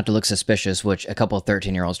 Trying not to look suspicious, which a couple of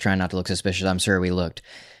 13-year-olds trying not to look suspicious. I'm sure we looked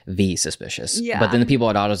suspicious. Yeah. But then the people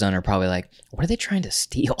at AutoZone are probably like, what are they trying to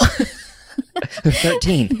steal? They're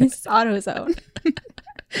 13. It's AutoZone.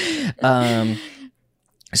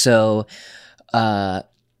 So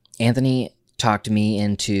Anthony talked me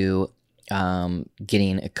into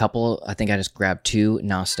getting a couple. I think I just grabbed 2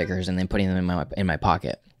 NOS stickers and then putting them in my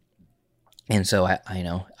pocket. And so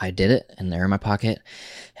I did it, and they're in my pocket,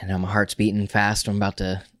 and now my heart's beating fast. I'm about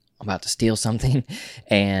to steal something,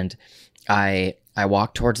 and I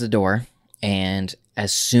walk towards the door, and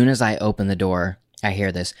as soon as I open the door, I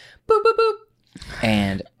hear this boop boop boop,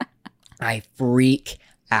 and I freak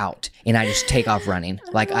out, and I just take off running.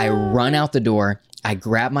 Like, I run out the door, I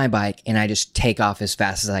grab my bike, and I just take off as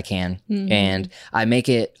fast as I can. And I make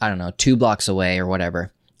it, I don't know, 2 blocks away or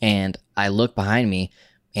whatever. And I look behind me.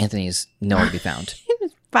 Anthony's nowhere to be found.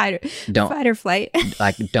 Fight or flight.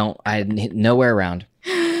 Nowhere around.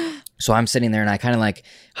 So I'm sitting there and I kind of like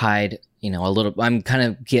hide, a little, I'm kind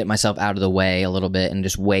of get myself out of the way a little bit and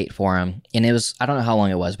just wait for him. And it was, I don't know how long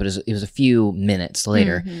it was, but it was a few minutes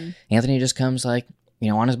later. Anthony just comes like,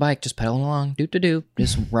 on his bike, just pedaling along,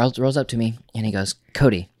 just rolls up to me, and he goes,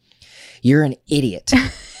 "Cody, you're an idiot.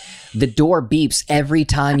 The door beeps every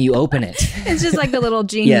time you open it." It's just like the little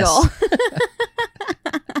jingle. Yes.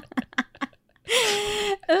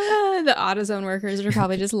 The AutoZone workers are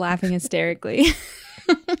probably just laughing hysterically.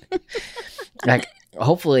 Like,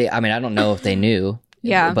 hopefully, I mean, I don't know if they knew.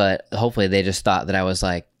 Yeah. But hopefully they just thought that I was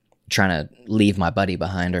like trying to leave my buddy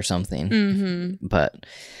behind or something. Mm-hmm. But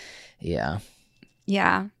yeah.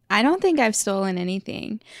 Yeah. I don't think I've stolen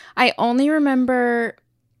anything. I only remember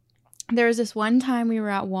there was this one time we were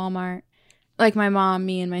at Walmart, like my mom,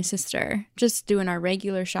 me, and my sister, just doing our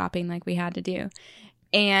regular shopping like we had to do.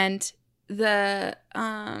 And the,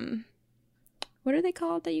 what are they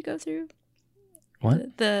called that you go through?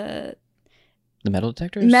 What? The metal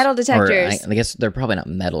detectors? Metal detectors. Or I guess they're probably not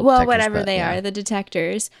metal well, detectors. whatever but they yeah. are, the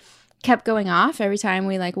detectors kept going off every time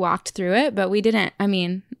we like walked through it, but we didn't,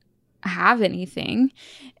 have anything.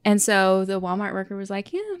 And so the Walmart worker was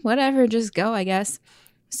like, yeah, whatever, just go, I guess.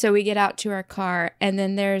 So we get out to our car, and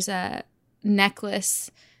then there's a necklace,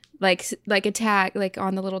 like a tag, like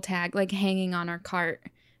on the little tag, like hanging on our cart,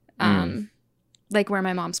 like where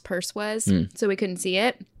my mom's purse was. So we couldn't see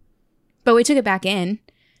it. But we took it back in,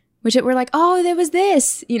 we're like, oh, there was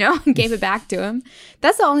this, and gave it back to him.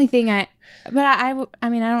 That's the only thing I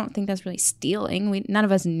don't think that's really stealing. None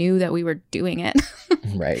of us knew that we were doing it.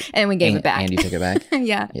 Right. And we gave it back. And you took it back?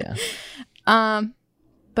 Yeah. Yeah.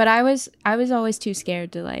 But I was always too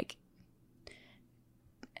scared to like,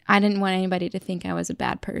 I didn't want anybody to think I was a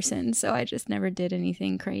bad person, so I just never did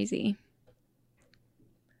anything crazy.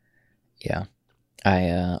 Yeah.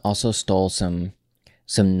 I also stole some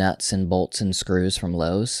nuts and bolts and screws from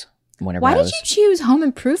Lowe's. Why did you choose home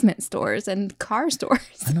improvement stores and car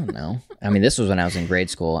stores? I don't know. I mean, this was when I was in grade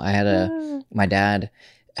school. My dad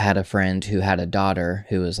had a friend who had a daughter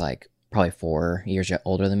who was like probably 4 years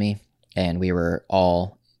older than me, and we were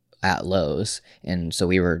all at Lowe's, and so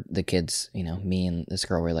we were the kids, me and this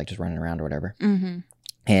girl were like just running around or whatever. Mm-hmm.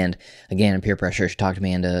 And again, peer pressure, she talked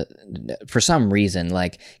me into, for some reason,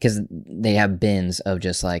 like, because they have bins of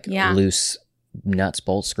just like loose nuts,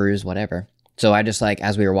 bolts, screws, whatever. So I just like,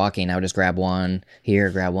 as we were walking, I would just grab one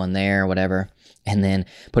here, grab one there, whatever. And then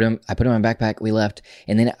I put them in my backpack. We left.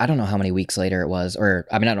 And then I don't know how many weeks later it was,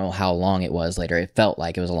 I don't know how long it was later. It felt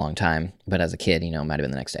like it was a long time, but as a kid, it might have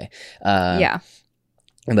been the next day. Yeah.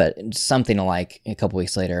 But something like a couple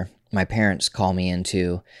weeks later, my parents call me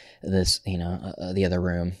into this, the other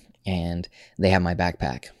room, and they have my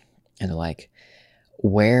backpack. And they're like,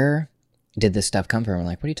 where did this stuff come from? I'm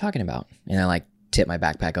like, what are you talking about? And I like tip my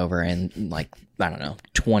backpack over, and like, I don't know,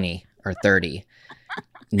 20 or 30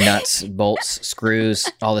 nuts, bolts,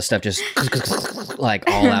 screws, all this stuff just like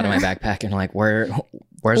all out of my backpack. And I'm like, where's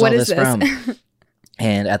all this from?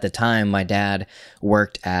 And at the time, my dad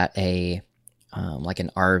worked at a like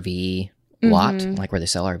an RV lot, like where they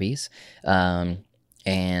sell RVs.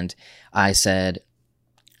 And I said,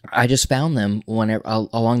 I just found them whenever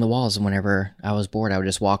along the walls, and whenever I was bored, I would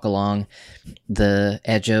just walk along the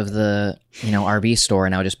edge of the RV store,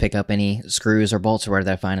 and I would just pick up any screws or bolts or whatever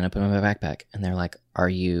that I find, and I put them in my backpack. And they're like, "Are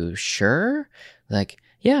you sure?" Like,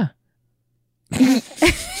 yeah.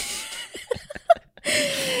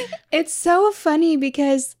 It's so funny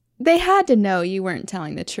because they had to know you weren't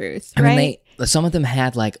telling the truth, right? I mean, some of them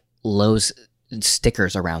had like Lowe's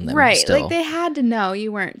stickers around them, right? Still. Like they had to know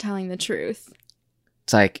you weren't telling the truth.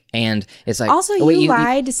 It's like, and it's like, also you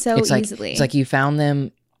lied so easily. It's like you found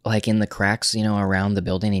them like in the cracks, around the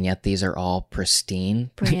building, and yet these are all pristine,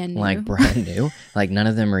 brand new. Like brand new. Like none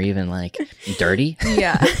of them are even like dirty.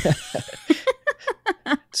 Yeah.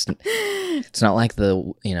 It's not like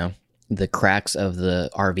the cracks of the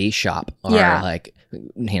RV shop are like,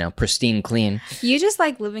 pristine clean. You just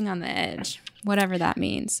like living on the edge, whatever that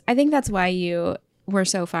means. I think that's why you were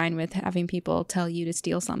so fine with having people tell you to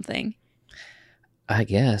steal something. I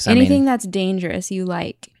guess. Anything that's dangerous, you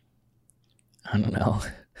like. I don't know.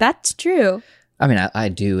 That's true. I mean, I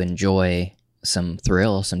do enjoy some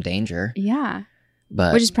thrill, some danger. Yeah.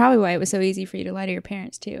 But which is probably why it was so easy for you to lie to your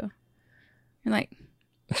parents, too. You're like,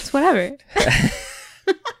 it's whatever.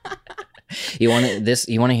 You want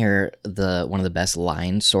to hear one of the best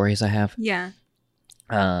line stories I have? Yeah.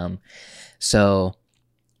 So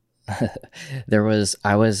I was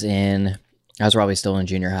probably still in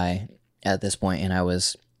junior high at this point, and I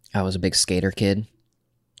was a big skater kid,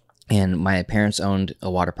 and my parents owned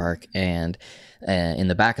a water park, and in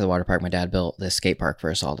the back of the water park, my dad built this skate park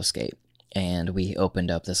for us all to skate, and we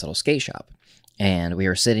opened up this little skate shop, and we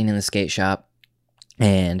were sitting in the skate shop,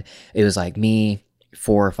 and it was like me,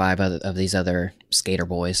 4 or 5 of these other skater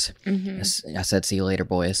boys. Mm-hmm. I said, "See you later,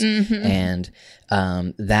 boys." Mm-hmm. And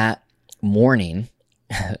that morning,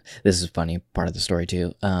 this is a funny part of the story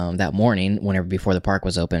too. That morning, whenever before the park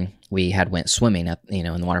was open, we had went swimming at in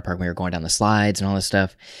the water park. We were going down the slides and all this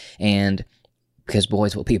stuff, and because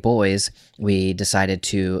boys will be boys, we decided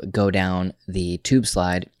to go down the tube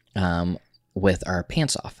slide with our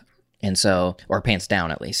pants off. And so, or pants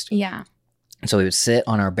down at least. Yeah. So we would sit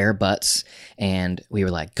on our bare butts and we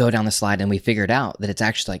would like go down the slide, and we figured out that it's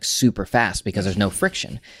actually like super fast because there's no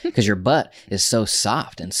friction because your butt is so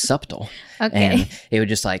soft and supple. Okay. And it would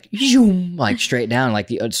just like, zoom, like straight down, like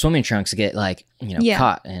the swimming trunks get like,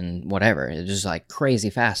 caught and whatever. It's just like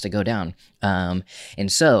crazy fast to go down. And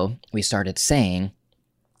so we started saying,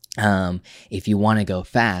 if you want to go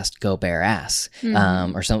fast, go bare ass,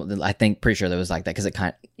 or something. I think pretty sure that was like that because it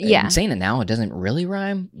kind of, saying it now, it doesn't really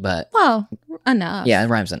rhyme, but well, enough. Yeah, it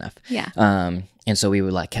rhymes enough. Yeah. And so we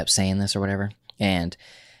would like kept saying this or whatever. And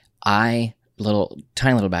tiny little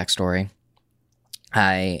backstory.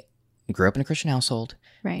 I grew up in a Christian household.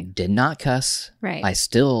 Right. Did not cuss. Right. I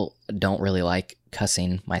still don't really like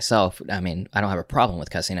cussing myself. I mean, I don't have a problem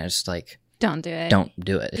with cussing. I just like don't do it. Don't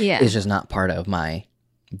do it. Yeah. It's just not part of my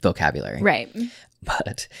vocabulary. Right.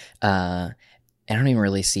 But I don't even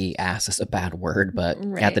really see ass as a bad word, but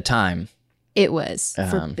at the time it was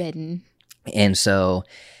forbidden. And so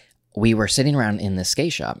we were sitting around in the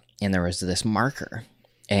skate shop, and there was this marker,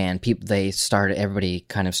 and everybody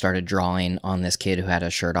kind of started drawing on this kid who had a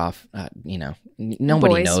shirt off.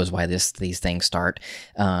 Nobody knows why these things start.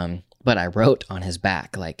 But I wrote on his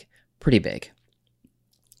back, like pretty big,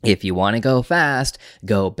 if you want to go fast,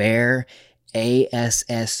 go bare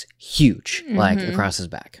ASS huge, like across his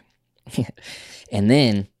back. And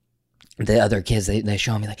then the other kids, they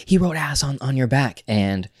show me like, he wrote ass on your back.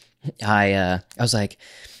 And I was like,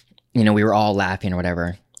 we were all laughing or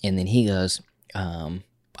whatever. And then he goes, I'm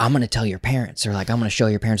going to tell your parents, or like, I'm going to show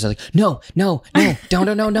your parents. I was like, no, don't.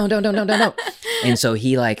 And so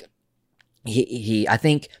he like, I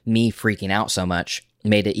think me freaking out so much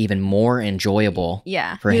made it even more enjoyable.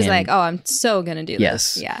 Yeah. For he was him. like, oh, I'm so going to do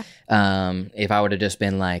Yes. this. Yeah. If I would have just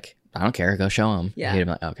been like, I don't care, go show him. Yeah. He'd have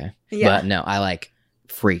been like, okay. Yeah. But no, I like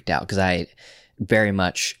freaked out because I very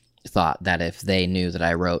much thought that if they knew that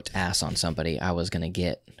I wrote ass on somebody, I was going to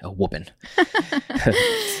get a whooping.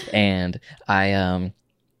 And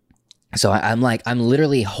so I'm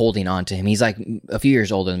literally holding on to him. He's like a few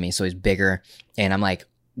years older than me, so he's bigger. And I'm like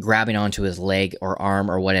grabbing onto his leg or arm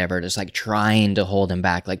or whatever, just like trying to hold him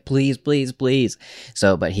back, like, please, please, please.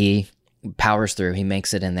 So, but he powers through, he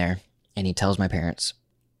makes it in there, and he tells my parents.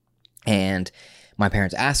 And my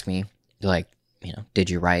parents asked me, like, did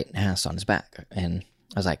you write ass on his back? And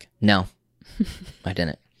I was like, no, I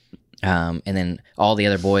didn't. And then all the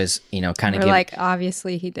other boys, kind of like,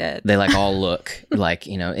 obviously he did. They like all look like,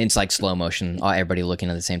 it's like slow motion, everybody looking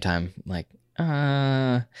at the same time, like,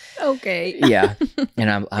 okay. Yeah. And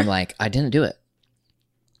I'm like, I didn't do it.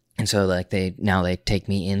 And so like they take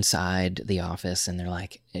me inside the office, and they're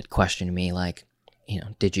like, it questioned me like,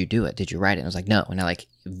 did you do it? Did you write it? And I was like, no. And I like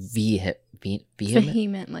vehemently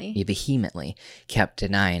kept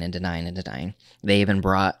denying and denying and denying. They even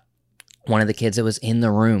brought one of the kids that was in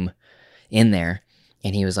the room in there,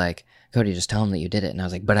 and he was like, Cody, just tell him that you did it. And I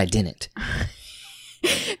was like, but I didn't.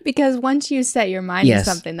 Because once you set your mind to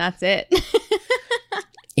something, that's it.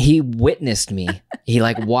 He witnessed me. He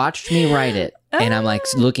like watched me write it, and I'm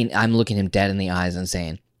looking him dead in the eyes and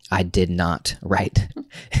saying, I did not write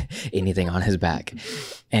anything on his back.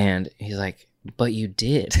 And he's like, but you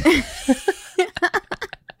did.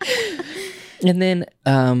 And then,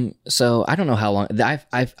 so I don't know how long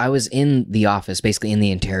I was in the office, basically in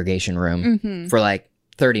the interrogation room for like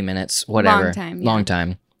 30 minutes, whatever. Long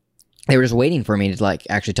time. They were just waiting for me to like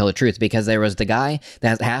actually tell the truth, because there was the guy that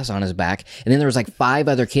has ass on his back, and then there was like 5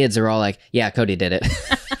 other kids that were all like, yeah, Cody did it.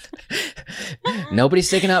 Nobody's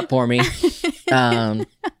sticking up for me.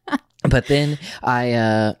 But then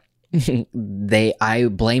I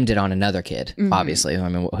blamed it on another kid, obviously. I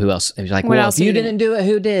mean, who else? It was like, well, if you didn't do it,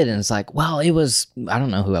 who did? And it's like, well, it was, I don't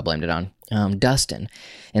know who I blamed it on. Dustin.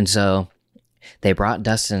 And so they brought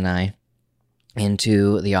Dustin and I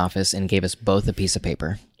into the office and gave us both a piece of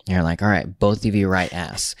paper. And they're like, all right, both of you write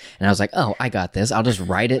ass. And I was like, oh, I got this. I'll just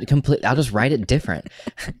write it I'll just write it different.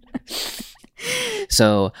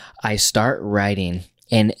 So I start writing,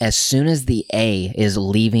 and as soon as the A is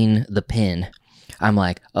leaving the pen, I'm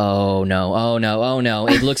like, oh no,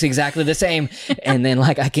 it looks exactly the same. And then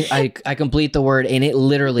like I complete the word, and it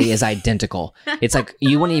literally is identical. It's like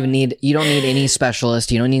you don't need any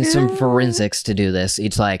specialist, you don't need some forensics to do this.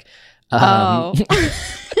 It's like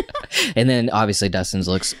and then obviously Dustin's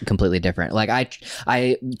looks completely different. Like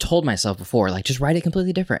I told myself before, like, just write it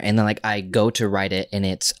completely different. And then like I go to write it, and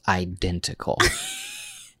it's identical.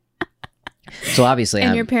 So obviously,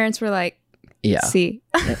 and your parents were like, Yeah. See.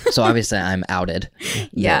 So obviously I'm outed.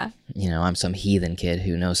 Yeah. That, you know, I'm some heathen kid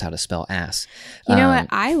who knows how to spell ass. You know what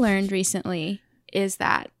I learned recently is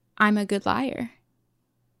that I'm a good liar.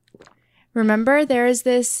 Remember there is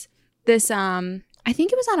this I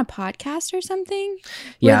think it was on a podcast or something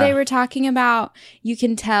where they were talking about you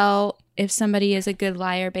can tell if somebody is a good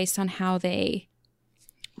liar based on how they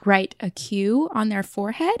write a Q on their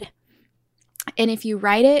forehead. And if you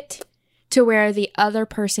write it to where the other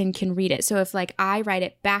person can read it. So if like I write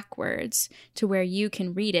it backwards to where you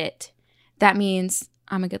can read it, that means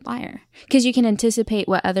I'm a good liar. Because you can anticipate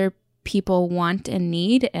what other people want and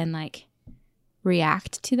need and like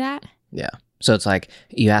react to that. Yeah. So it's like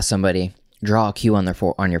you ask somebody, draw a Q on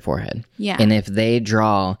your forehead. Yeah. And if they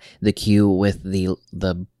draw the Q with the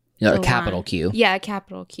capital line. Q. Yeah, a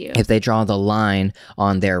capital Q. If they draw the line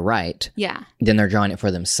on their right, Yeah. then they're drawing it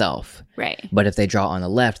for themselves. Right. But if they draw on the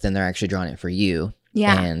left, then they're actually drawing it for you.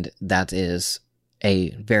 Yeah. And that is a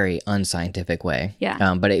very unscientific way.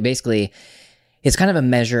 Yeah. But it's kind of a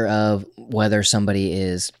measure of whether somebody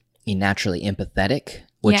is naturally empathetic,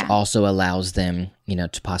 which Yeah. also allows them,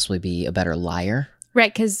 to possibly be a better liar.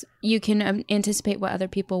 Right, because you can anticipate what other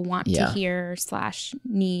people want Yeah. to hear /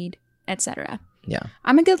 need, etc. Yeah.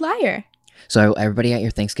 I'm a good liar. So everybody at your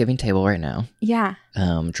Thanksgiving table right now, Yeah.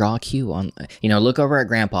 draw a Q on, look over at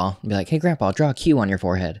Grandpa and be like, hey, Grandpa, draw a Q on your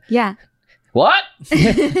forehead. Yeah. What?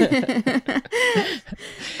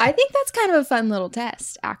 I think that's kind of a fun little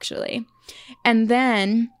test, actually. And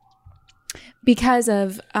then, because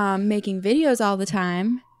of making videos all the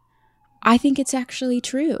time, I think it's actually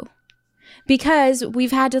true. Because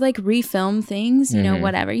we've had to like refilm things,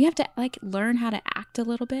 whatever. You have to like learn how to act a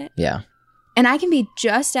little bit. Yeah. And I can be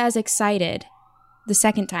just as excited the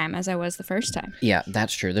second time as I was the first time. Yeah,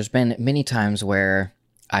 that's true. There's been many times where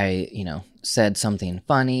I, said something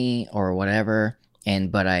funny or whatever,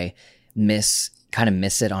 but I kind of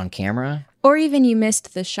miss it on camera. Or even you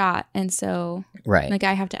missed the shot, and so Right. like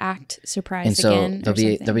I have to act surprised And so again.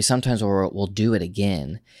 there'll be sometimes where we'll do it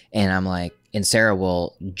again, and I'm like, and Sarah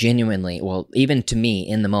will genuinely, well, even to me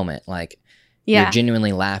in the moment, like, Yeah. you're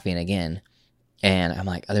genuinely laughing again, and I'm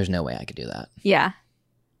like, oh, there's no way I could do that. Yeah.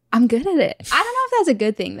 I'm good at it. I don't know if that's a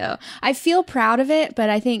good thing though. I feel proud of it, but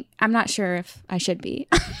I'm not sure if I should be.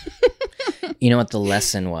 You know what the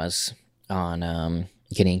lesson was on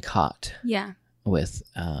getting caught Yeah. with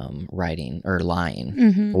writing or lying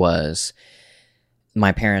Mm-hmm. was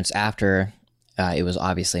my parents, after it was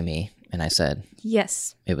obviously me, and I said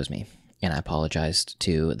Yes. it was me, and I apologized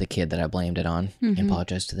to the kid that I blamed it on, and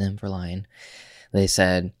apologized to them for lying. They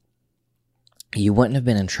said, you wouldn't have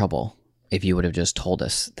been in trouble if you would have just told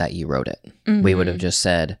us that you wrote it. We would have just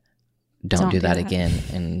said, don't do that again,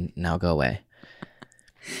 and now go away.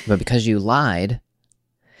 But because you lied,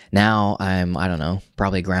 now I'm, I don't know,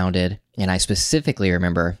 probably grounded. And I specifically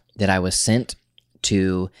remember that I was sent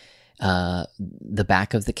to the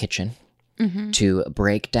back of the kitchen to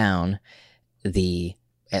break down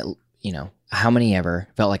how many ever,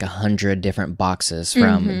 felt like 100 different boxes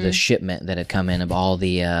from the shipment that had come in of all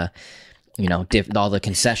the, all the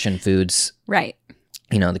concession foods. Right.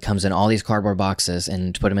 That comes in all these cardboard boxes,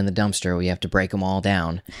 and to put them in the dumpster, we have to break them all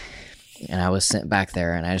down. And I was sent back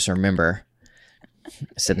there, and I just remember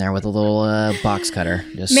sitting there with a little box cutter.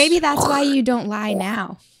 Just Maybe that's why you don't lie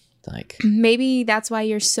now. like, Maybe that's why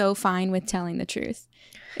you're so fine with telling the truth.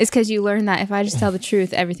 It's because you learned that if I just tell the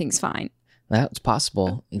truth, everything's fine. that's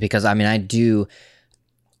possible. Because I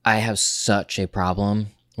have such a problem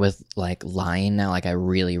with like lying now. Like I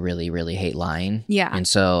really, really, really hate lying. Yeah. And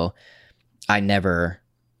so I never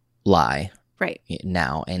lie Right.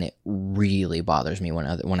 now, and it really bothers me when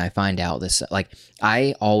I find out this. Like,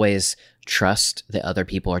 I always trust that other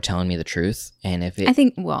people are telling me the truth, and if I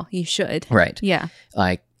think, well, you should. right, Yeah.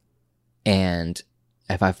 like, and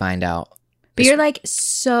if I find out, But you're like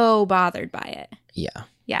so bothered by it. yeah,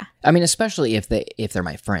 Yeah. I mean, especially if they're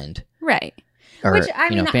my friend, Right. or Which, I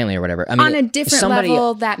mean, family or whatever. I mean, on a different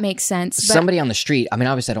level, that makes sense. But, somebody on the street. I mean,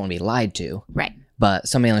 obviously, I don't want to be lied to, right. but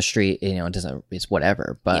somebody on the street, it doesn't. It's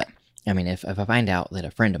whatever. But I mean, if I find out that a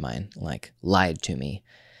friend of mine like lied to me,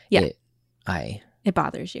 Yeah. it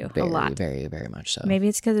bothers you very, a lot. very, very much so. Maybe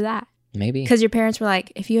it's because of that. Maybe. Because your parents were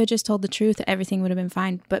like, if you had just told the truth, everything would have been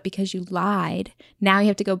fine. But because you lied, now you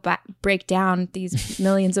have to go back, break down these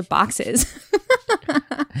millions of boxes.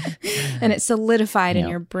 And it's solidified in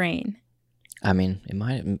your brain. I mean, it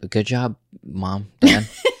might. Good job, Mom, Dad.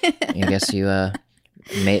 I guess you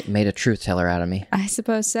made a truth teller out of me. I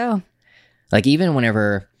suppose so. Like, even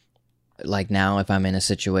whenever, like now, if I'm in a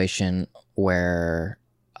situation where,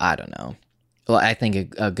 I don't know. Well, I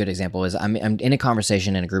think a good example is I'm in a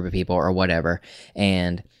conversation in a group of people or whatever,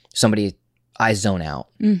 and somebody, I zone out.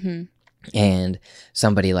 Mm-hmm. And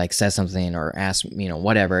somebody like says something or asks,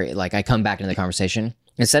 whatever, like I come back into the conversation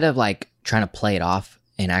instead of like trying to play it off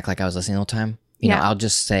and act like I was listening the whole time. I'll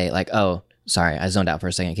just say like, oh, sorry, I zoned out for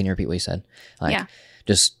a second. Can you repeat what you said? Like,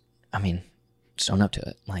 just own up to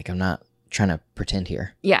it. Like, I'm not trying to pretend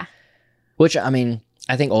here. Yeah. Which, I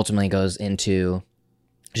think ultimately goes into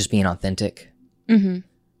just being authentic. Mm-hmm.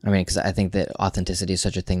 Because I think that authenticity is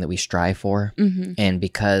such a thing that we strive for. Mm-hmm. And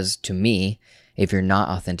because to me, if you're not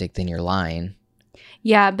authentic, then you're lying.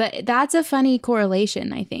 Yeah, but that's a funny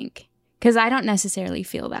correlation, I think. Because I don't necessarily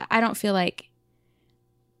feel that. I don't feel like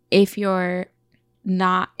if you're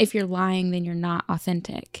lying, then you're not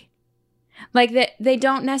authentic. Like that, they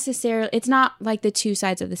don't necessarily, it's not like the two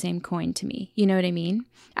sides of the same coin to me. You know what I mean?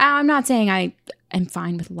 I'm not saying I am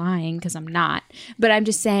fine with lying, because I'm not. But I'm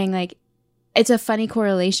just saying, like, it's a funny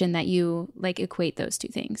correlation that you like equate those two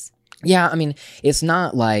things. Yeah, it's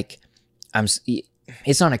not like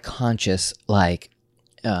it's not a conscious like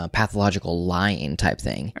pathological lying type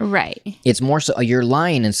thing. Right. It's more so you're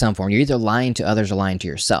lying in some form. You're either lying to others or lying to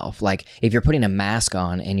yourself. Like if you're putting a mask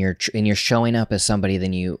on and you're showing up as somebody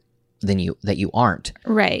that you aren't.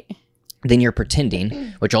 Right. Then you're pretending,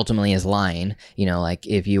 which ultimately is lying. Like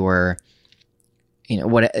if you were,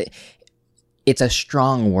 it's a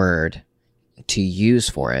strong word to use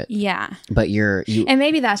for it. Yeah. But you and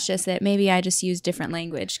maybe that's just it. Maybe I just use different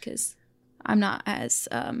language because I'm not as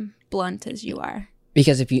blunt as you are.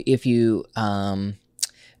 Because if you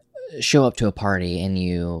show up to a party and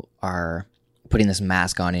you are putting this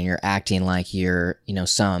mask on and you're acting like you're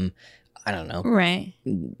some, I don't know, right,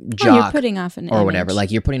 jock, you're putting off an or image. whatever.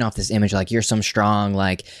 Like you're putting off this image like you're some strong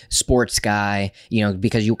like sports guy,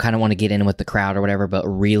 because you kind of want to get in with the crowd or whatever. But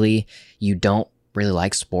really, you don't really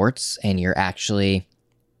like sports and you're actually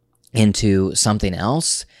into something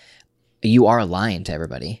else. You are lying to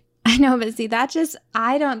everybody. I know, but see,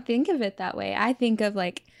 I don't think of it that way. I think of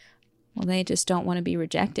like, well, they just don't want to be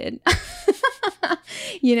rejected.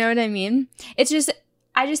 You know what I mean?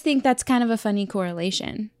 I just think that's kind of a funny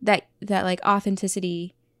correlation that like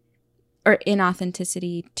authenticity or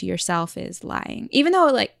inauthenticity to yourself is lying. Even though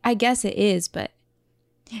like, I guess it is, but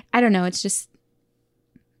I don't know. It's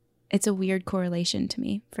a weird correlation to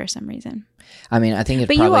me for some reason. I think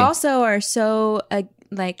but you also are so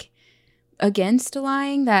like against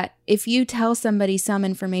lying that if you tell somebody some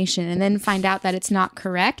information and then find out that it's not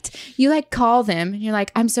correct, you like call them and you're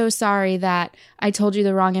like, I'm so sorry that I told you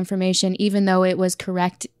the wrong information, even though it was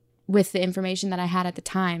correct with the information that I had at the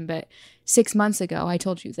time. But 6 months ago, I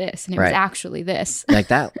told you this and it was actually this. Like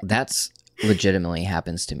that's legitimately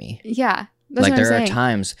happens to me. Yeah. That's like what there I'm are saying.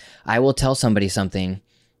 times I will tell somebody something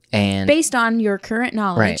and based on your current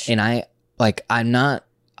knowledge. Right. And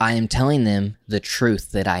I am telling them the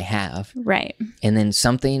truth that I have. Right. And then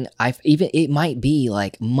something it might be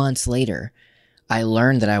like months later, I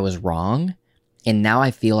learned that I was wrong. And now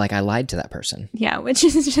I feel like I lied to that person. Yeah, which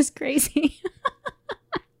is just crazy.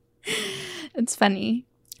 It's funny.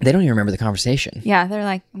 They don't even remember the conversation. Yeah, they're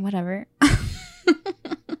like, whatever.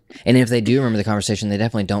 And if they do remember the conversation, they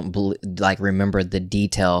definitely don't remember the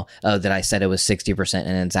detail that I said it was 60%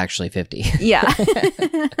 and it's actually 50. Yeah.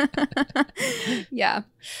 Yeah.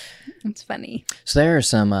 It's funny. So there are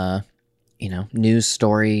some, news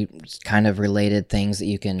story kind of related things that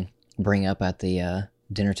you can bring up at the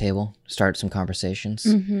dinner table, start some conversations.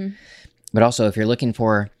 Mm-hmm. But also if you're looking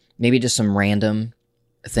for maybe just some random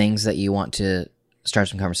things that you want to start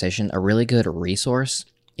some conversation, a really good resource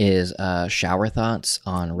is Shower Thoughts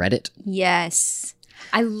on Reddit. Yes.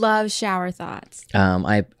 I love Shower Thoughts.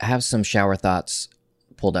 I have some Shower Thoughts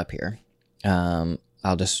pulled up here.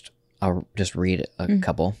 I'll just read a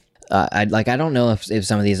couple. I don't know if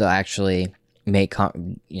some of these will actually make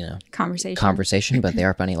conversation, but they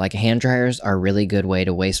are funny. Like hand dryers are a really good way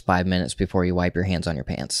to waste 5 minutes before you wipe your hands on your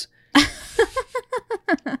pants.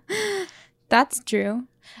 That's true.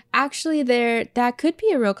 Actually, that could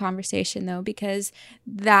be a real conversation, though, because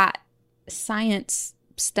that science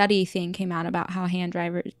study thing came out about how hand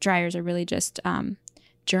dryers are really just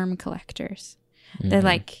germ collectors. Mm-hmm. They're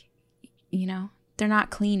like, they're not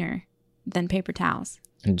cleaner than paper towels.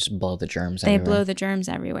 And just blow the germs everywhere. They blow the germs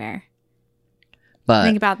everywhere. But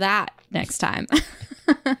think about that next time.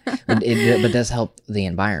 but it does help the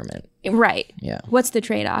environment. Right. Yeah. What's the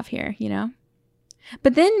trade-off here,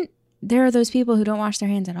 But then there are those people who don't wash their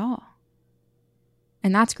hands at all.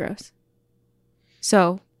 And that's gross.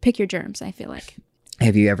 So pick your germs, I feel like.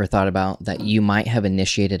 Have you ever thought about that you might have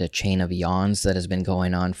initiated a chain of yawns that has been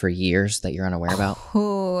going on for years that you're unaware about?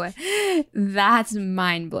 Oh, that's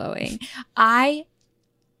mind-blowing. I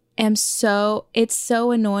it's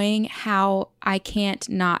so annoying how I can't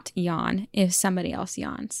not yawn if somebody else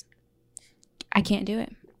yawns. I can't do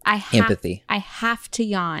it. Empathy. I have to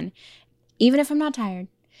yawn, even if I'm not tired.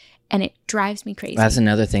 And it drives me crazy. That's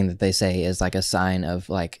another thing that they say is like a sign of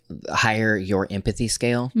like higher your empathy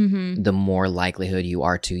scale, the more likelihood you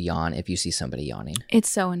are to yawn if you see somebody yawning. It's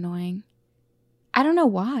so annoying. I don't know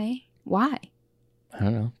why. Why? I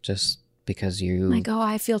don't know. Just because you like, oh,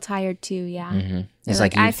 I feel tired too. Yeah. It's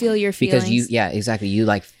like I feel your feelings because exactly. You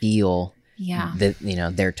like feel yeah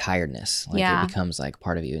their tiredness. Like Yeah. it becomes like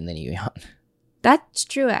part of you, and then you yawn. That's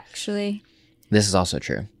true, actually. This is also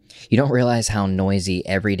true. You don't realize how noisy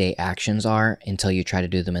everyday actions are until you try to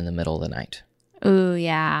do them in the middle of the night. Ooh,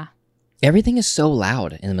 yeah. Everything is so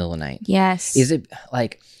loud in the middle of the night. Yes. Is it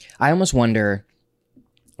like, I almost wonder,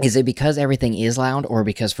 is it because everything is loud or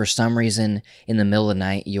because for some reason in the middle of the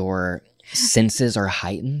night your senses are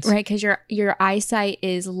heightened? Right, because your eyesight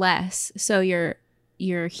is less, so your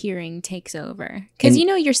hearing takes over. Because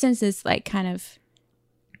your senses like kind of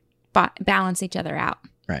balance each other out.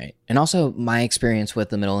 Right. And also my experience with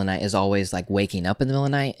the middle of the night is always like waking up in the middle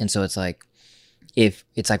of the night. And so it's like, if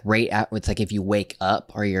you wake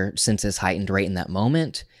up, are your senses heightened right in that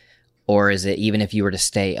moment? Or is it even if you were to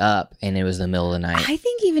stay up and it was the middle of the night? I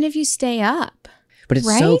think even if you stay up. But it's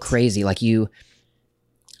right? so crazy. Like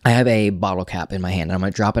I have a bottle cap in my hand and I'm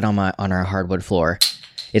going to drop it on our hardwood floor.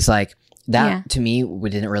 It's like that to me, we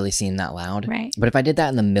didn't really seem that loud. Right. But if I did that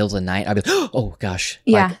in the middle of the night, I'd be like, oh gosh.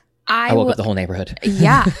 Yeah. Like, I woke up the whole neighborhood.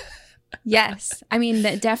 Yeah. Yes. I mean,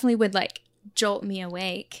 that definitely would like jolt me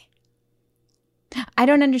awake. I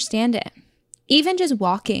don't understand it. Even just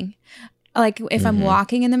walking. Like if I'm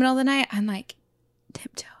walking in the middle of the night, I'm like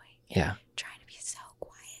tiptoeing. Yeah. Trying to be so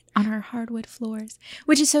quiet on our hardwood floors,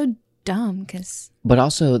 which is so dumb because. But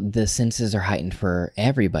also the senses are heightened for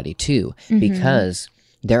everybody too, because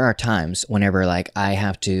there are times whenever like I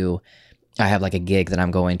have like a gig that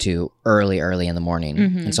I'm going to early in the morning.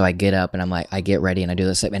 And so I get up and I'm like, I get ready and I do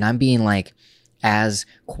this and I'm being like as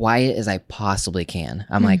quiet as I possibly can.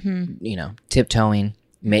 I'm like, tiptoeing,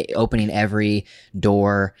 opening every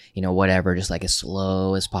door, whatever, just like as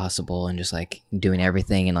slow as possible and just like doing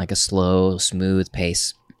everything in like a slow, smooth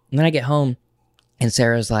pace. And then I get home and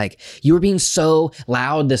Sarah's like, you were being so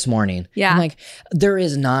loud this morning. Yeah. I'm like, there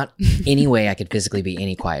is not any way I could physically be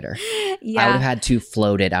any quieter. Yeah. I would have had to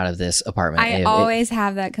float it out of this apartment. I always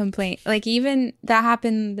have that complaint. Like even that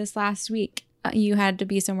happened this last week. You had to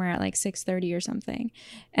be somewhere at like 6:30 or something.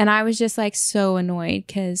 And I was just like so annoyed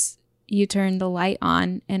because you turned the light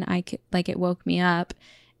on and it woke me up.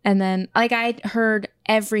 And then like I heard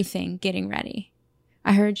everything getting ready.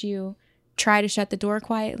 I heard you try to shut the door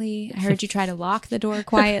quietly. I heard you try to lock the door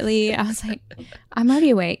quietly. I was like, I'm already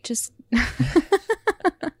awake. Just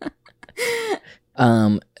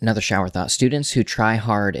another shower thought. Students who try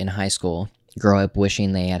hard in high school grow up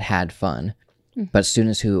wishing they had fun. But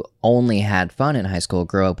students who only had fun in high school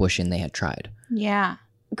grow up wishing they had tried. Yeah.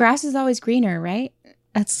 Grass is always greener, right?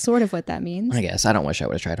 That's sort of what that means. I guess. I don't wish I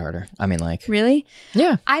would have tried harder. I mean, like... Really?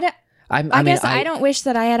 Yeah. I guess I don't wish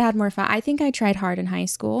that I had more fun. I think I tried hard in high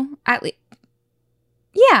school. At least...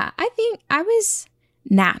 Yeah, I think I was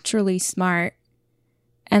naturally smart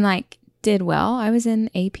and like did well. I was in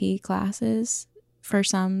AP classes for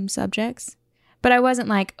some subjects, but I wasn't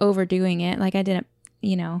like overdoing it. Like I didn't,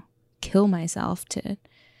 kill myself to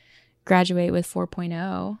graduate with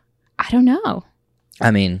 4.0. I don't know. I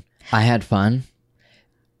mean, I had fun.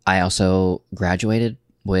 I also graduated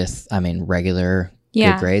with, regular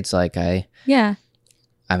good grades. Like I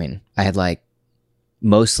had like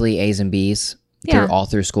mostly A's and B's all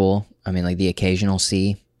through school. I mean, like the occasional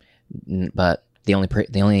C, but the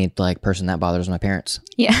only like person that bothers my parents.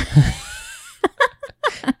 Yeah.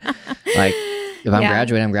 Like if I'm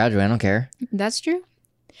graduating, I'm graduating. I don't care. That's true.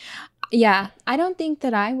 Yeah. I don't think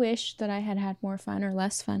that I wish that I had more fun or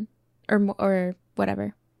less fun or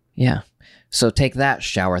whatever. Yeah. So take that,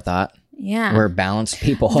 shower thought. Yeah. We're balanced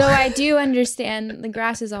people. Though I do understand the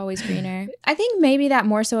grass is always greener. I think maybe that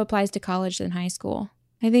more so applies to college than high school.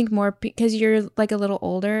 I think more because you're like a little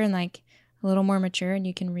older and like a little more mature and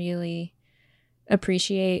you can really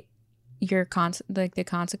appreciate your the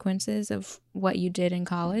consequences of what you did in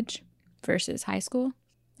college versus high school.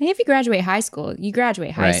 And if you graduate high school, you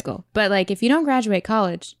graduate high school. But like if you don't graduate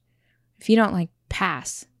college, if you don't like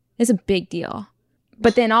pass, it's a big deal.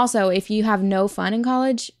 But then also if you have no fun in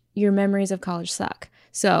college, your memories of college suck.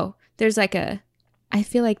 So there's like I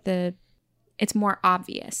feel like it's more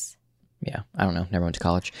obvious. Yeah, I don't know. Never went to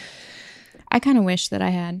college. I kind of wish that I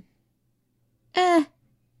had.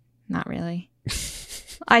 Not really.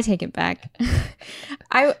 I take it back.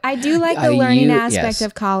 I do like the learning aspect yes.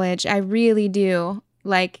 of college. I really do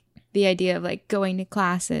like the idea of like going to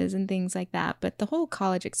classes and things like that. But the whole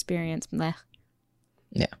college experience, meh.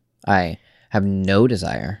 Yeah. I have no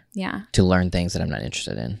desire Yeah. to learn things that I'm not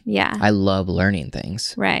interested in. Yeah. I love learning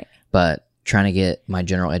things, Right. but trying to get my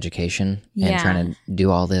general education and Yeah. trying to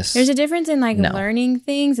do all this. There's a difference in like No. learning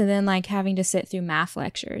things and then like having to sit through math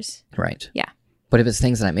lectures. Right. Yeah. But if it's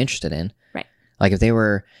things that I'm interested in, Right. like if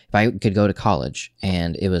I could go to college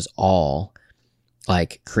and it was all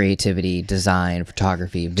like creativity, design,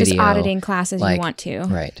 photography, video. Just auditing classes like, you want to.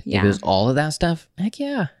 Right. Yeah. If it was all of that stuff, heck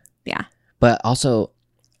yeah. Yeah. But also,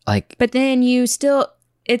 like, But then you still,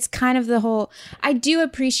 it's kind of the whole, I do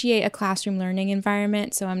appreciate a classroom learning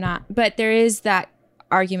environment. So I'm not, but there is that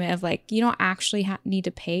argument of like, you don't actually need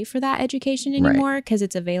to pay for that education anymore because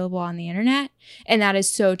it's available on the internet. And that is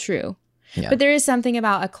so true. yeah. But there is something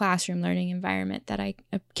about a classroom learning environment that I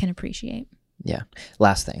can appreciate. Yeah.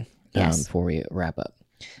 Last thing Yes. before we wrap up.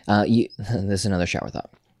 This is another shower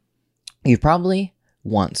thought. You've probably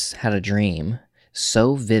once had a dream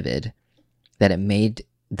so vivid that it made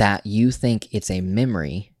that you think it's a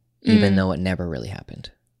memory, even though it never really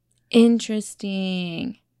happened.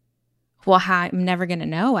 Interesting. Well, I'm never going to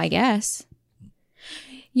know, I guess.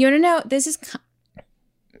 You want to know? This is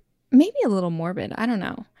maybe a little morbid. I don't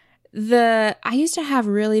know. I used to have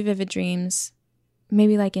really vivid dreams,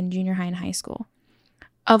 maybe like in junior high and high school,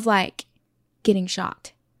 of like getting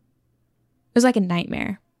shot. It was like a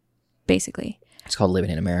nightmare, basically. It's called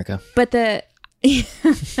living in America. But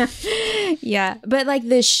yeah, but like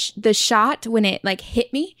the shot when it like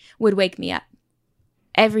hit me would wake me up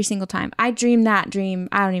every single time. I dreamed that dream.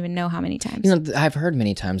 I don't even know how many times. You know, I've heard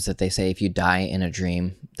many times that they say if you die in a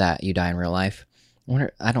dream that you die in real life.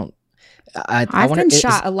 I've been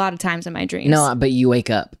shot a lot of times in my dreams. No, but you wake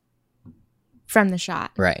up. From the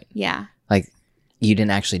shot. Right. Yeah. Like you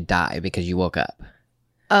didn't actually die because you woke up.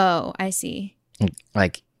 Oh, I see.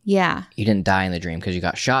 Like Yeah. you didn't die in the dream because you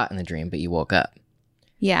got shot in the dream, but you woke up.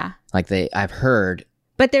 Yeah. Like I've heard.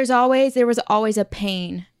 But there was always a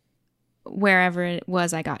pain wherever it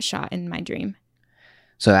was I got shot in my dream.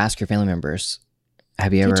 So ask your family members,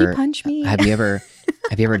 have you ever Did you punch me? Have you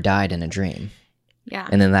ever died in a dream? Yeah.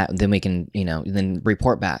 And then we can, then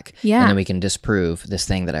report back. Yeah. And then we can disprove this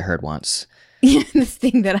thing that I heard once. This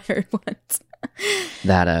thing that I heard once.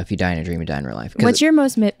 That if you die in a dream, you die in real life. What's your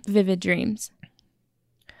most vivid dreams?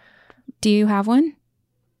 Do you have one?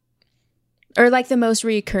 Or like the most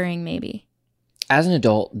reoccurring, maybe? As an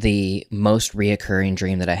adult, the most reoccurring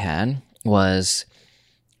dream that I had was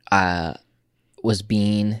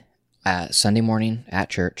being Sunday morning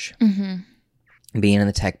at church, being in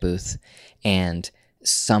the tech booth, and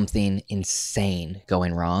something insane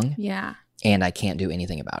going wrong. Yeah. And I can't do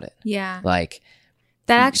anything about it. Yeah. Like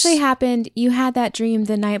that actually happened. You had that dream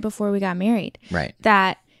the night before we got married. Right.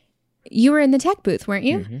 That you were in the tech booth, weren't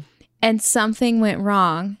you? Mm-hmm. And something went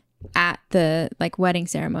wrong at the like wedding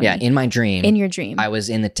ceremony. Yeah, in my dream. In your dream. I was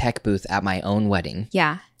in the tech booth at my own wedding.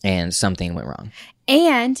 Yeah. And something went wrong.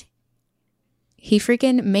 And he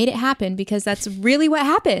freaking made it happen because that's really what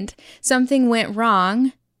happened. Something went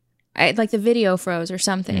wrong. Like the video froze or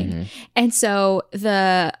something. Mm-hmm. And so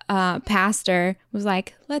the pastor was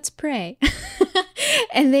like, let's pray.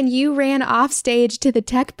 And then you ran off stage to the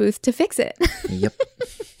tech booth to fix it. Yep.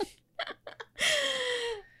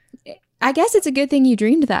 I guess it's a good thing you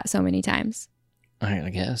dreamed that so many times. I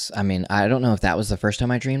guess. I mean, I don't know if that was the first time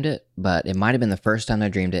I dreamed it, but it might have been the first time I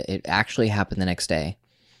dreamed it. It actually happened the next day.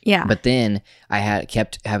 Yeah. But then I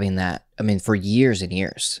kept having that, for years and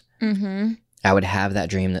years. Mm-hmm. I would have that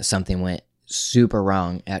dream that something went super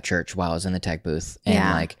wrong at church while I was in the tech booth.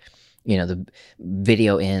 And the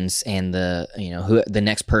video ends and the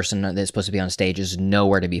next person that's supposed to be on stage is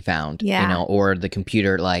nowhere to be found. Yeah. Or the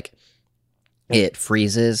computer, it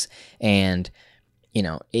freezes and,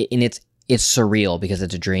 it's surreal because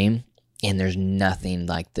it's a dream and there's nothing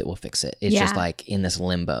that will fix it. It's just in this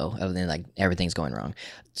limbo of everything's going wrong.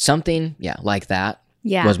 Something, like that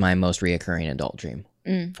was my most reoccurring adult dream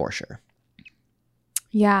for sure.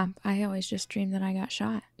 Yeah, I always just dreamed that I got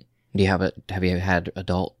shot. Have you had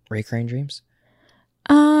adult recurring dreams?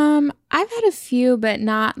 I've had a few, but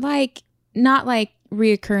not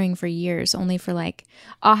reoccurring for years. Only for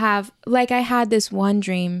I'll have I had this one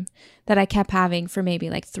dream that I kept having for maybe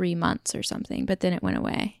 3 months or something, but then it went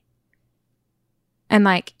away. And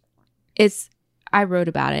I wrote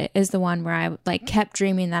about it. Is the one where I kept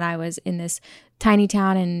dreaming that I was in this tiny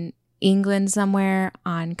town in England somewhere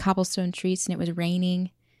on cobblestone streets and it was raining,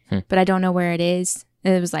 but I don't know where it is.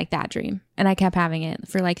 It was that dream. And I kept having it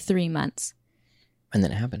for 3 months. And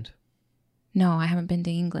then it happened. No, I haven't been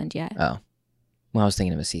to England yet. Oh. Well, I was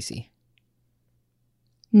thinking of Assisi.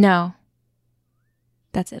 No.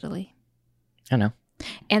 That's Italy. I know.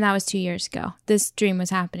 And that was 2 years ago. This dream was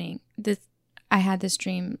happening. I had this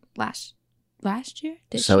dream last year?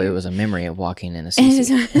 So year? it was a memory of walking in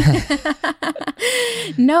Assisi.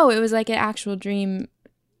 No, it was like an actual dream.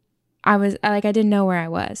 I didn't know where I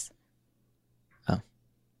was. Oh,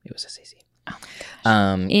 it was Assisi. Oh my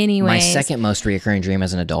gosh. Anyways. My second most reoccurring dream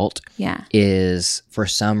as an adult is, for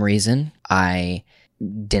some reason, I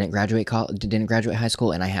didn't graduate high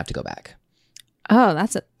school, and I have to go back. Oh,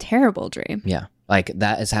 that's a terrible dream. Yeah. Like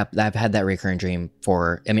that is I've had that recurring dream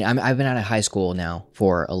for, I mean, I've been out of high school now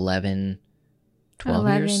for 11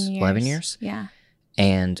 years. Yeah.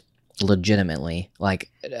 And legitimately,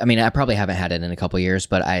 like, I mean, I probably haven't had it in a couple years,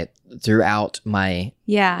 but throughout my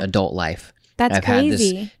adult life, I've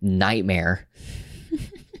crazy. had this nightmare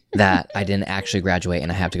that I didn't actually graduate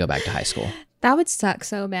and I have to go back to high school. That would suck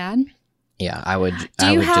so bad. Yeah, I would.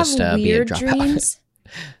 Do you have just weird be a dropout. dreams?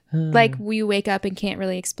 Like you wake up and can't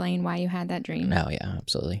really explain why you had that dream. No, yeah,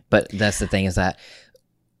 absolutely. But that's the thing, is that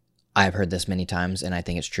I've heard this many times, and I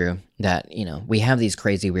think it's true, that, we have these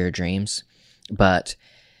crazy weird dreams, but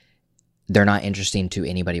they're not interesting to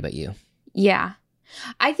anybody but you. Yeah.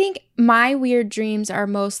 I think my weird dreams are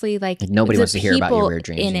mostly like nobody wants to hear about your weird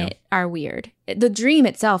dreams. In it are weird. The dream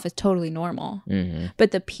itself is totally normal,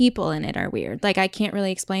 but the people in it are weird. Like I can't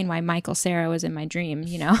really explain why Michael Cera was in my dream.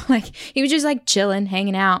 Like he was just like chilling,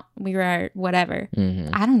 hanging out. We were whatever.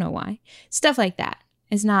 I don't know why. Stuff like that.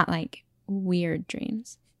 It's not like weird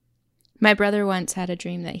dreams. My brother once had a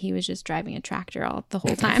dream that he was just driving a tractor the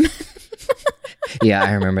whole time. Yeah,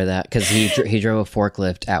 I remember that because he drove a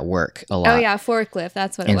forklift at work a lot. Oh yeah, forklift.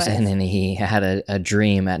 That's what it was. And then he had a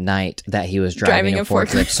dream at night that he was driving a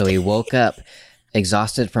forklift. So he woke up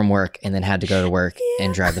exhausted from work and then had to go to work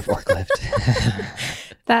and drive the forklift.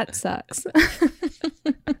 That sucks.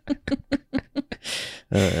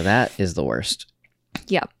 That is the worst.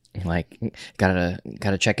 Yep. Like gotta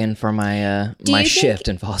check in for my shift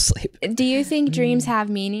and fall asleep. Do you think dreams have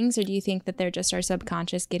meanings, or do you think that they're just our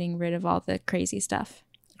subconscious getting rid of all the crazy stuff?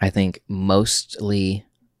 I think mostly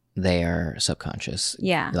they are subconscious.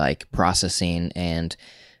 Yeah. Like processing and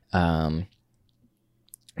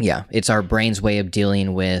it's our brain's way of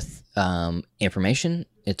dealing with information.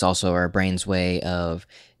 It's also our brain's way of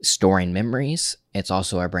storing memories. It's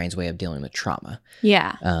also our brain's way of dealing with trauma.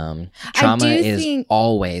 Yeah. Trauma is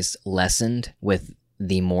always lessened with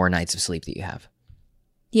the more nights of sleep that you have.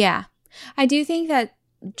 Yeah. I do think that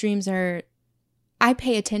dreams I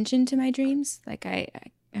pay attention to my dreams. Like I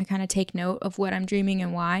kind of take note of what I'm dreaming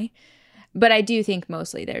and why. But I do think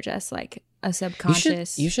mostly they're just like a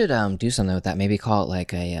subconscious. You should do something with that. Maybe call it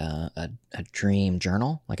like a dream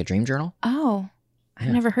journal, like a dream journal. Oh, I've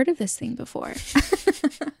never heard of this thing before.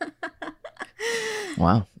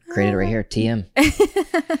 Wow. Created it right here. TM.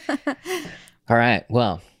 All right.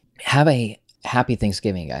 Well, have a happy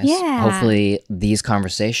Thanksgiving, guys. Yeah. Hopefully these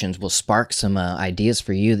conversations will spark some ideas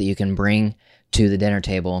for you that you can bring to the dinner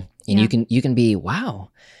table. And you can be, wow.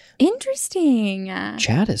 Interesting.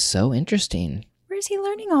 Chad is so interesting. Where's he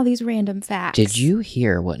learning all these random facts? Did you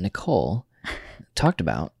hear what Nicole talked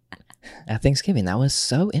about at Thanksgiving? That was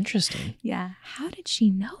so interesting. Yeah. How did she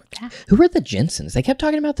know that? Who were the Jensens? They kept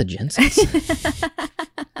talking about the Jensens.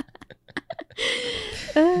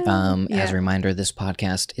 As a reminder, this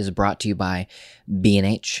podcast is brought to you by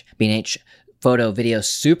B&H. B&H Photo Video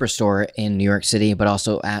Superstore in New York City, but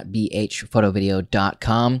also at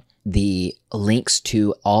bhphotovideo.com. The links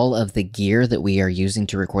to all of the gear that we are using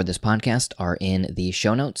to record this podcast are in the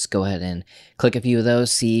show notes. Go ahead and click a few of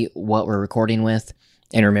those, see what we're recording with,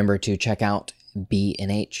 and remember to check out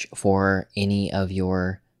B&H for any of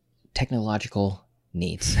your technological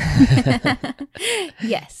needs.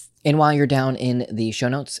 Yes. And while you're down in the show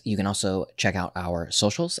notes, you can also check out our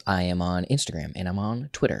socials. I am on Instagram and I'm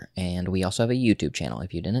on Twitter, and we also have a YouTube channel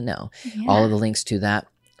if you didn't know. Yeah. All of the links to that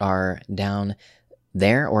are down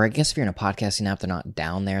there, or I guess if you're in a podcasting app, they're not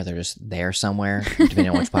down there. They're just there somewhere, depending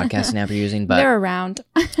on which podcasting app you're using. But they're around.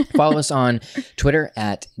 Follow us on Twitter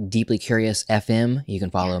at Deeply Curious FM. You can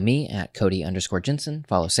follow me at Cody_Jensen.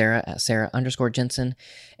 Follow Sarah at Sarah_Jensen.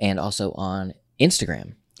 And also on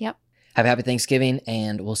Instagram. Yep. Have a happy Thanksgiving,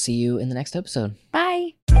 and we'll see you in the next episode.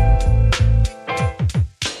 Bye.